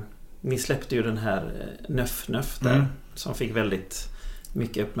 Ni släppte ju den här Nöff där, som fick väldigt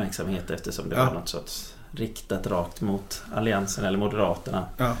mycket uppmärksamhet eftersom det var något sorts riktat rakt mot Alliansen eller Moderaterna.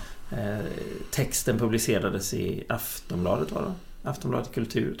 Ja. Texten publicerades i Aftonbladet, var det? Aftonbladet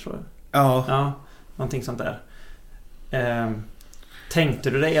Kultur, tror jag. Ja, någonting sånt där. Tänkte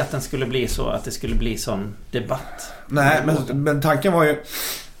du dig att den skulle bli så, att det skulle bli sån debatt? Nej, men tanken var ju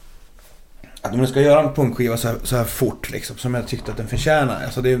att om du ska göra en punkskiva så här fort liksom, som jag tyckte att den förtjänar.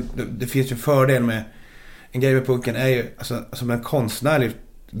 Alltså det finns ju en fördel med en grej med punken är ju alltså, som en konstnärlig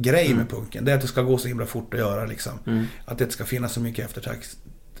grej med punken. Det är att det ska gå så himla fort att göra liksom. Att det inte ska finnas så mycket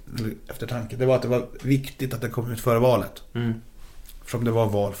eftertanke. Det var att det var viktigt att det kom ut före valet. Som det var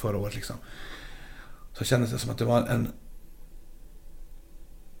val förra året liksom. Så kändes det som att det var en...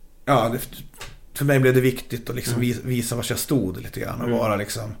 Ja, för mig blev det viktigt att liksom visa var jag stod lite grann. Och vara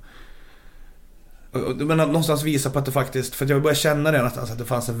liksom... Men någonstans visa på att det faktiskt... För att jag började känna det någonstans att det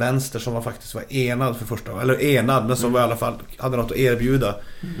fanns en vänster som var faktiskt var enad för första gången. Eller enad, men som var i alla fall hade något att erbjuda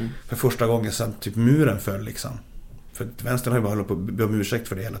för första gången sedan typ muren föll liksom. För vänstern har ju bara hållit på att be om ursäkt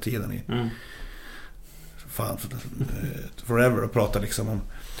för det hela tiden. Fan, forever, och prata liksom om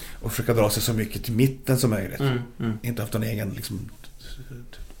och försöka dra sig så mycket till mitten som möjligt. Inte haft en egen liksom,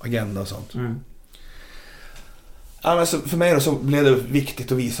 agenda och sånt. Ja, men så för mig då så blev det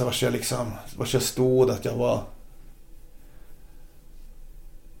viktigt att visa var jag stod, att jag var...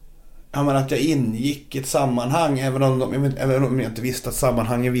 Ja, men att jag ingick i ett sammanhang, även om jag inte visste att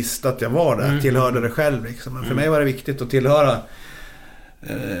sammanhangen visste att jag var där, tillhörde det själv liksom. Men för mig var det viktigt att tillhöra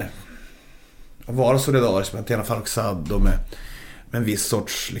att vara solidarisk med Tena Farrokhzad och med en viss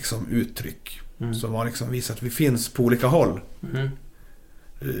sorts liksom uttryck som var liksom visa att vi finns på olika håll.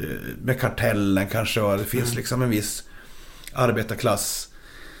 Med Kartellen kanske, och det finns liksom en viss arbetarklass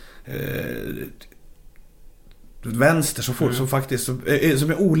vänster som faktiskt som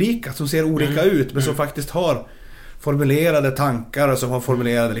är olika, som ser olika ut, men som faktiskt har formulerade tankar och som har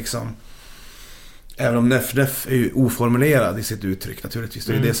formulerade liksom, även om Nöff är ju oformulerad i sitt uttryck naturligtvis,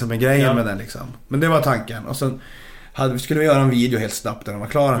 det är det som är grejen med den liksom. Men det var tanken, och sen skulle vi göra en video helt snabbt när den var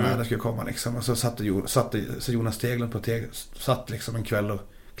klar när det skulle komma liksom, och så satte Jonas Teglund satt liksom en kväll och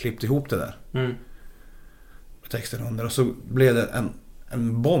klippte ihop det där med texten under, och så blev det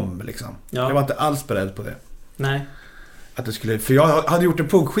en bomb liksom. Jag var inte alls beredd på det. Nej. Att det skulle, för jag hade gjort en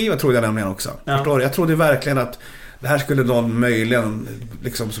punkskiva trodde jag nämligen också. Förstår du? Jag trodde verkligen att det här skulle någon möjligen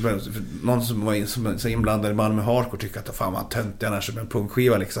liksom, någon som var så inblandad i Malmö hardcore tycka att fan vad töntig den här som en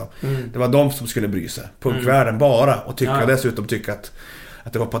punkskiva liksom. Det var de som skulle bry sig. Punkvärlden bara, och dessutom tycka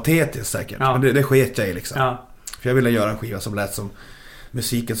att det var patetiskt säkert. Men det sket jag i liksom. För jag ville göra en skiva som lät som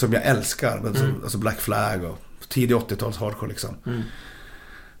musiken som jag älskar, men alltså Black Flag och tidig 80-tals hardcore liksom.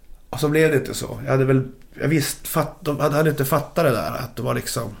 Och så blev det inte så. Jag hade inte fattat det där, att det var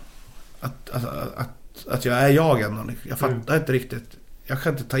liksom att jag är jag ändå. Jag fattar inte riktigt. Jag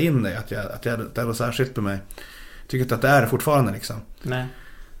kan inte ta in det att det var särskilt med mig. Jag tycker inte att det är fortfarande liksom. Nej.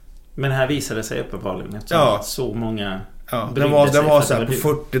 Men här visade det sig uppenbarligen eftersom så många det var så här på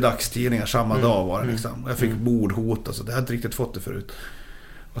 40 dagstidningar samma dag var det liksom. Jag fick mordhot, alltså det hade inte riktigt fått det förut.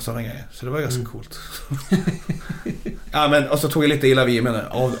 och sådana grejer. Så det var ganska coolt. Ja, men och så tog jag lite illa vid mig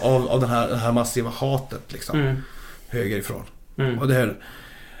av det här massiva hatet liksom högerifrån. Och det här,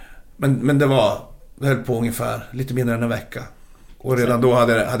 men det höll på ungefär lite mindre än en vecka. Och redan då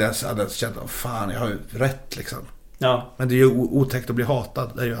hade jag känt fan, jag har ju rätt liksom. Ja. Men det är ju otäckt att bli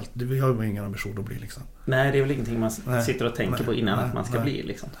hatad. Det är ju alltid, vi har ju ingen ambition att bli liksom. Nej, det är väl ingenting man sitter och tänker på innan att man ska bli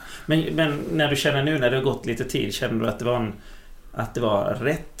liksom. Men när du känner nu, när det har gått lite tid, känner du att det var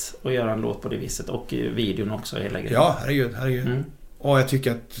rätt att göra en låt på det viset, och videon också hela grejen? Ja, herregud. Och jag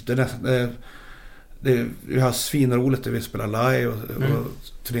tycker att vi har svinroligt när vi spelar live och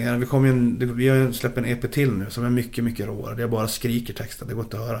turnerar. Vi har släppt en EP till nu som är mycket, mycket råare. Det är bara skriker texten, det går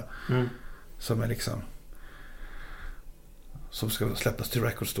inte att höra. Som är liksom, som ska släppas till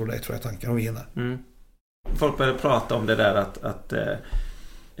Record Store Day, tror jag tanken och vinna. Folk började prata om det där att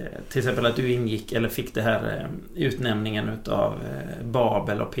till exempel att du ingick eller fick det här utnämningen utav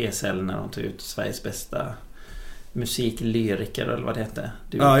Babel och PSL när de tog ut Sveriges bästa musiklyriker eller vad det hette.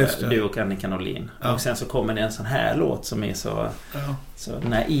 Du och Annika Norlin. Ja. Och sen så kommer det en sån här låt som är så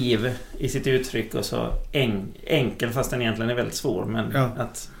naiv i sitt uttryck och så enkel, fast den egentligen är väldigt svår, men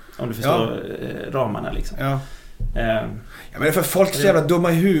att om du förstår ramarna liksom. Ja. Ja, men för folk är så jävla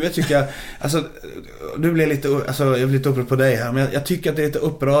dumma i huvudet tycker jag. Alltså, jag blir lite upprörd på dig här, men jag tycker att det är lite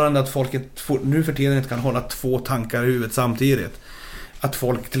upprörande att folk nu för tiden inte kan hålla två tankar i huvudet samtidigt. Att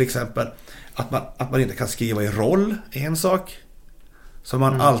folk till exempel att man inte kan skriva i roll är en sak som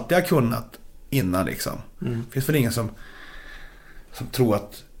man alltid har kunnat innan liksom. Det finns väl ingen som tror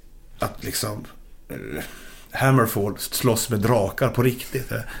att liksom Hammerfall slåss med drakar på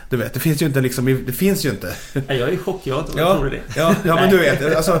riktigt. Du vet, det finns ju inte liksom, det finns ju inte. Jag är i chock, jag tror det. Ja, men du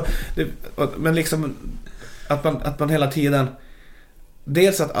vet, alltså men liksom att man hela tiden,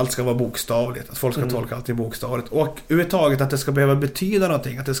 dels att allt ska vara bokstavligt, att folk ska tolka allting bokstavligt, och överhuvudtaget att det ska behöva betyda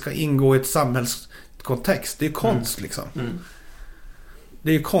någonting, att det ska ingå i ett samhällskontext. Det är ju konst liksom. Det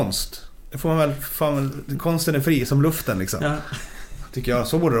är ju konst. Det får man väl, konsten är fri som luften liksom. Ja. Tycker jag,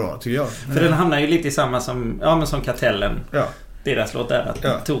 så borde det vara, tycker jag. För den hamnar ju lite i samma som Kartellen. Ja. Deras låt där, att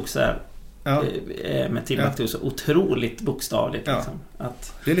det tog så här med Timbuk tog så otroligt bokstavligt liksom.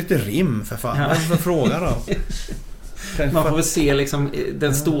 Att det är lite rim för fan. Vad är det för fråga då? Man får väl se liksom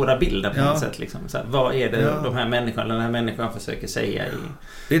den stora bilden på något sätt liksom. Så här, vad är det den här människan försöker säga i,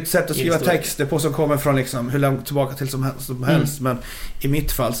 det är ett sätt att skriva texter på som kommer från liksom hur långt tillbaka till som helst, men i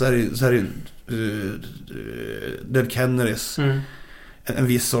mitt fall så är det Dead Kennedys en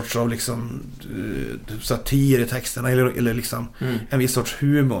viss sorts av liksom satir i texterna eller liksom en viss sorts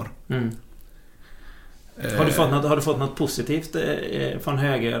humor. Har du fått något positivt från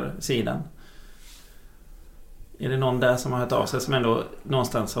högersidan? Är det någon där som har hört av sig som ändå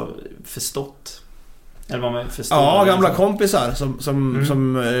någonstans har förstått? Eller vad man förstår? Ja, gamla kompisar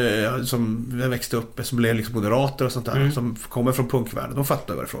som jag växte upp med, som blev liksom moderater och sånt där, som kommer från punkvärlden. De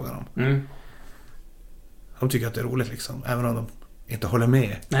fattar vad det är frågan om. De tycker att det är roligt liksom, även om de inte håller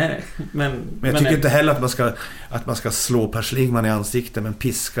med. Nej. Men jag tycker inte heller att man ska slå Per Schlingmann i ansiktet med en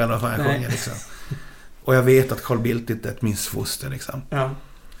piska eller vad fan jag sjunger liksom. Och jag vet att Carl Bildt inte är ett missfoster liksom. Ja.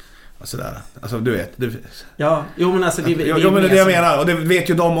 Alltså du vet. Ja, men alltså det är det jag menar, och det vet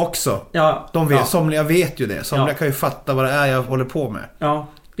ju de också. Ja. De vet, somliga vet ju det. Somliga kan ju fatta vad det är jag håller på med. Ja.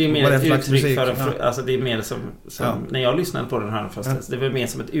 Det är mer ett uttryck för alltså det är mer som när jag lyssnade på den här det var mer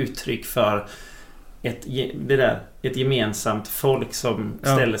som ett uttryck för ett gemensamt folk som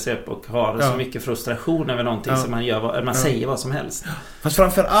ställer sig upp och har så mycket frustration över någonting som man säger vad som helst. Fast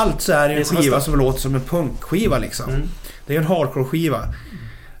framför allt så är det en skiva som låter som en punkskiva liksom. Det är en hardcore-skiva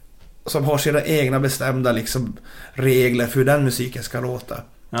som har sina egna bestämda liksom regler för hur den musiken ska låta.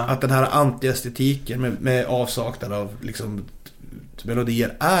 Att den här anti-estetiken med avsaknad av liksom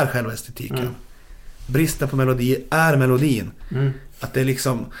melodier är själva estetiken. Bristen på melodier är melodin. Att det är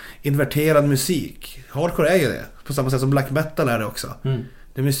liksom inverterad musik. Hardcore är ju det. På samma sätt som black metal är det också.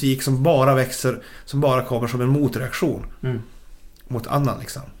 Det är musik som bara växer, som bara kommer som en motreaktion mot annan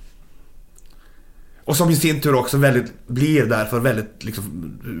liksom. Och som i sin tur också blir därför väldigt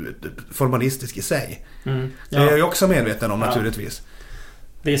liksom formalistisk i sig. Det är jag ju också medveten om naturligtvis.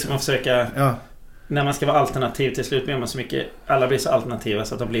 Det är som att försöka när man ska vara alternativ, till slut blir man så mycket, alla blir så alternativa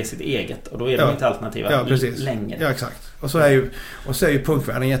så att de blir sitt eget, och då är de inte alternativa längre. Ja, exakt. Och så är ju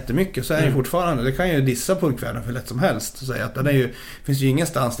punkvärlden jättemycket, så är det fortfarande, det kan ju dissa punkvärlden för lätt som helst och säga att den är ju, finns ju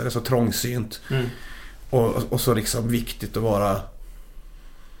ingenstans där det är så trångsynt och så liksom viktigt att vara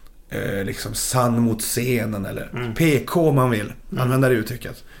liksom sann mot scenen eller PK man vill använda det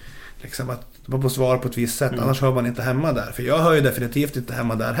uttrycket. Liksom att man får svara på ett visst sätt, annars hör man inte hemma där. För jag hör ju definitivt inte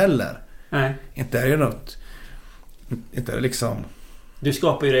hemma där heller. Nej. Inte är det något, inte är det liksom Du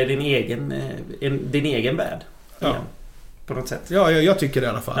skapar ju dig din egen värld. Ja. På något sätt. Ja, jag tycker det i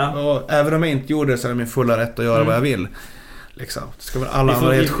alla fall. Ja. Och även om jag inte gjorde det så är det min fulla rätt att göra vad jag vill. Liksom. Det ska väl alla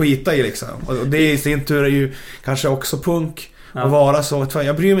andra helt skita i liksom. Och det i sin tur är ju kanske också punk att vara så.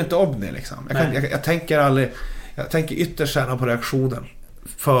 Jag bryr mig inte om det liksom. Jag tänker aldrig... Jag tänker ytterst gärna på reaktionen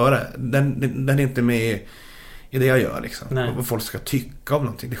före. Den är inte med i det jag gör liksom. Vad folk ska tycka om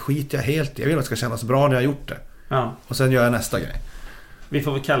någonting. Det skiter jag helt i. Jag vill att det ska kännas bra när jag har gjort det. Ja. Och sen gör jag nästa grej. Vi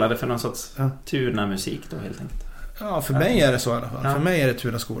får väl kalla det för någon sorts Tuna-musik då helt enkelt. Ja, för mig är det så i alla fall. Ja. För mig är det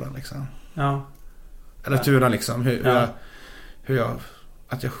Tuna-skolan liksom. Ja. Eller Tuna liksom. Hur jag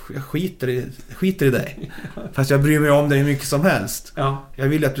skiter i dig. Fast jag bryr mig om dig hur mycket som helst. Ja. Jag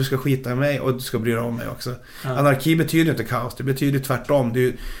vill att du ska skita i mig och du ska bry dig om mig också. Ja. Anarki betyder inte kaos. Det betyder tvärtom.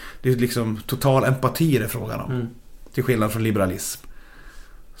 Det är liksom total empati det är frågan om. Till skillnad från liberalism.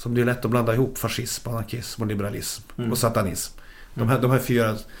 Som det är lätt att blanda ihop fascism, anarkism och liberalism och satanism. De här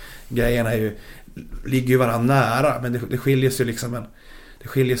 4 grejerna ligger ju varandra nära, men det skiljer sig liksom det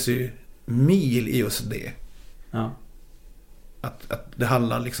skiljer sig mil i just det. Ja. Att det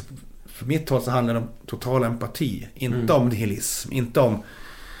handlar liksom, för mitt håll så handlar det om total empati, inte om nihilism, inte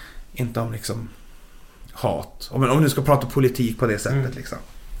om liksom hat. Om du ska prata politik på det sättet liksom.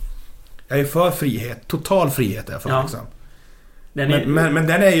 Jag är för frihet, total frihet är jag för liksom. Men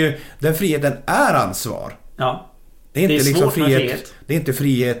den är ju, den friheten är ansvar. Ja. Det är inte liksom frihet. Det är inte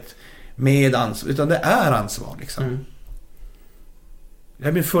frihet med ansvar, utan det är ansvar liksom. Jag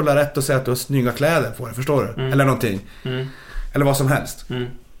har min fulla rätt att säga att du har snygga kläder på dig, förstår du? Eller någonting. Eller vad som helst.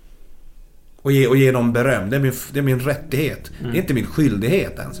 Och ge dem beröm. Det är min rättighet. Det är inte min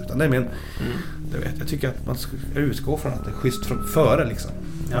skyldighet ens, utan det är min... Du vet, jag tycker att man ska utgå från att det är schysst från före liksom.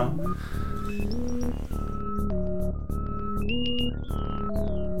 Ja.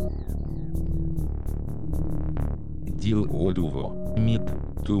 Dil Oduvo, Mit,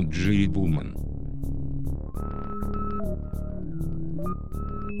 Tunji Booman.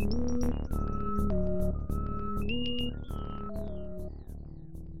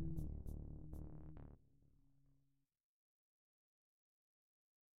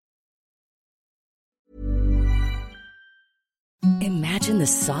 Imagine the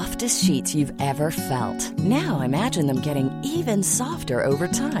softest sheets you've ever felt. Now imagine them getting even softer over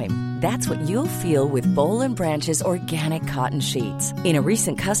time. That's what you'll feel with Boll & Branch's organic cotton sheets. In a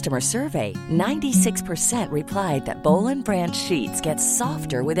recent customer survey, 96% replied that Boll & Branch sheets get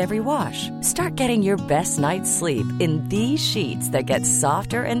softer with every wash. Start getting your best night's sleep in these sheets that get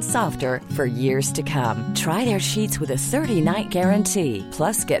softer and softer for years to come. Try their sheets with a 30-night guarantee.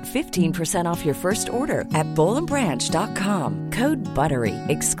 Plus, get 15% off your first order at bollandbranch.com. Code BUTTERY.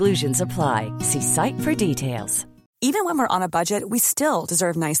 Exclusions apply. See site for details. Even when we're on a budget, we still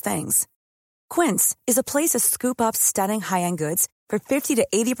deserve nice things. Quince is a place to scoop up stunning high-end goods for 50 to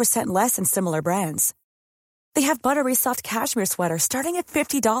 80% less than similar brands. They have buttery soft cashmere sweaters starting at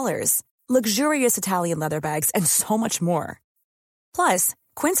 $50, luxurious Italian leather bags, and so much more. Plus,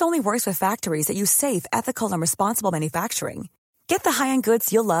 Quince only works with factories that use safe, ethical, and responsible manufacturing. Get the high-end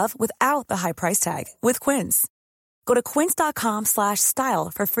goods you'll love without the high price tag with Quince. Go to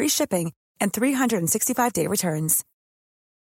quince.com/style for free shipping and 365-day returns.